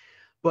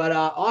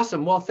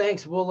awesome. Well,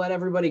 thanks. We'll let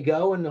everybody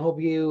go, and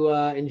hope you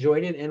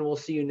enjoyed it, and we'll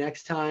see you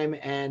next time.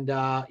 And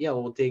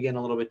we'll dig in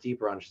a little bit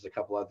deeper on just a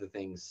couple other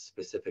things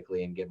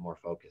specifically and get more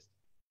focused.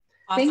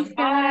 Awesome. Thanks,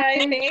 guys.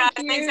 Thank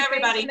you. Thanks,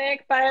 everybody.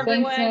 Thanks, Nick. Bye,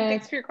 everyone. Thanks, Nick.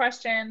 Thanks for your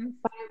questions.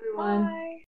 Bye, everyone. Bye.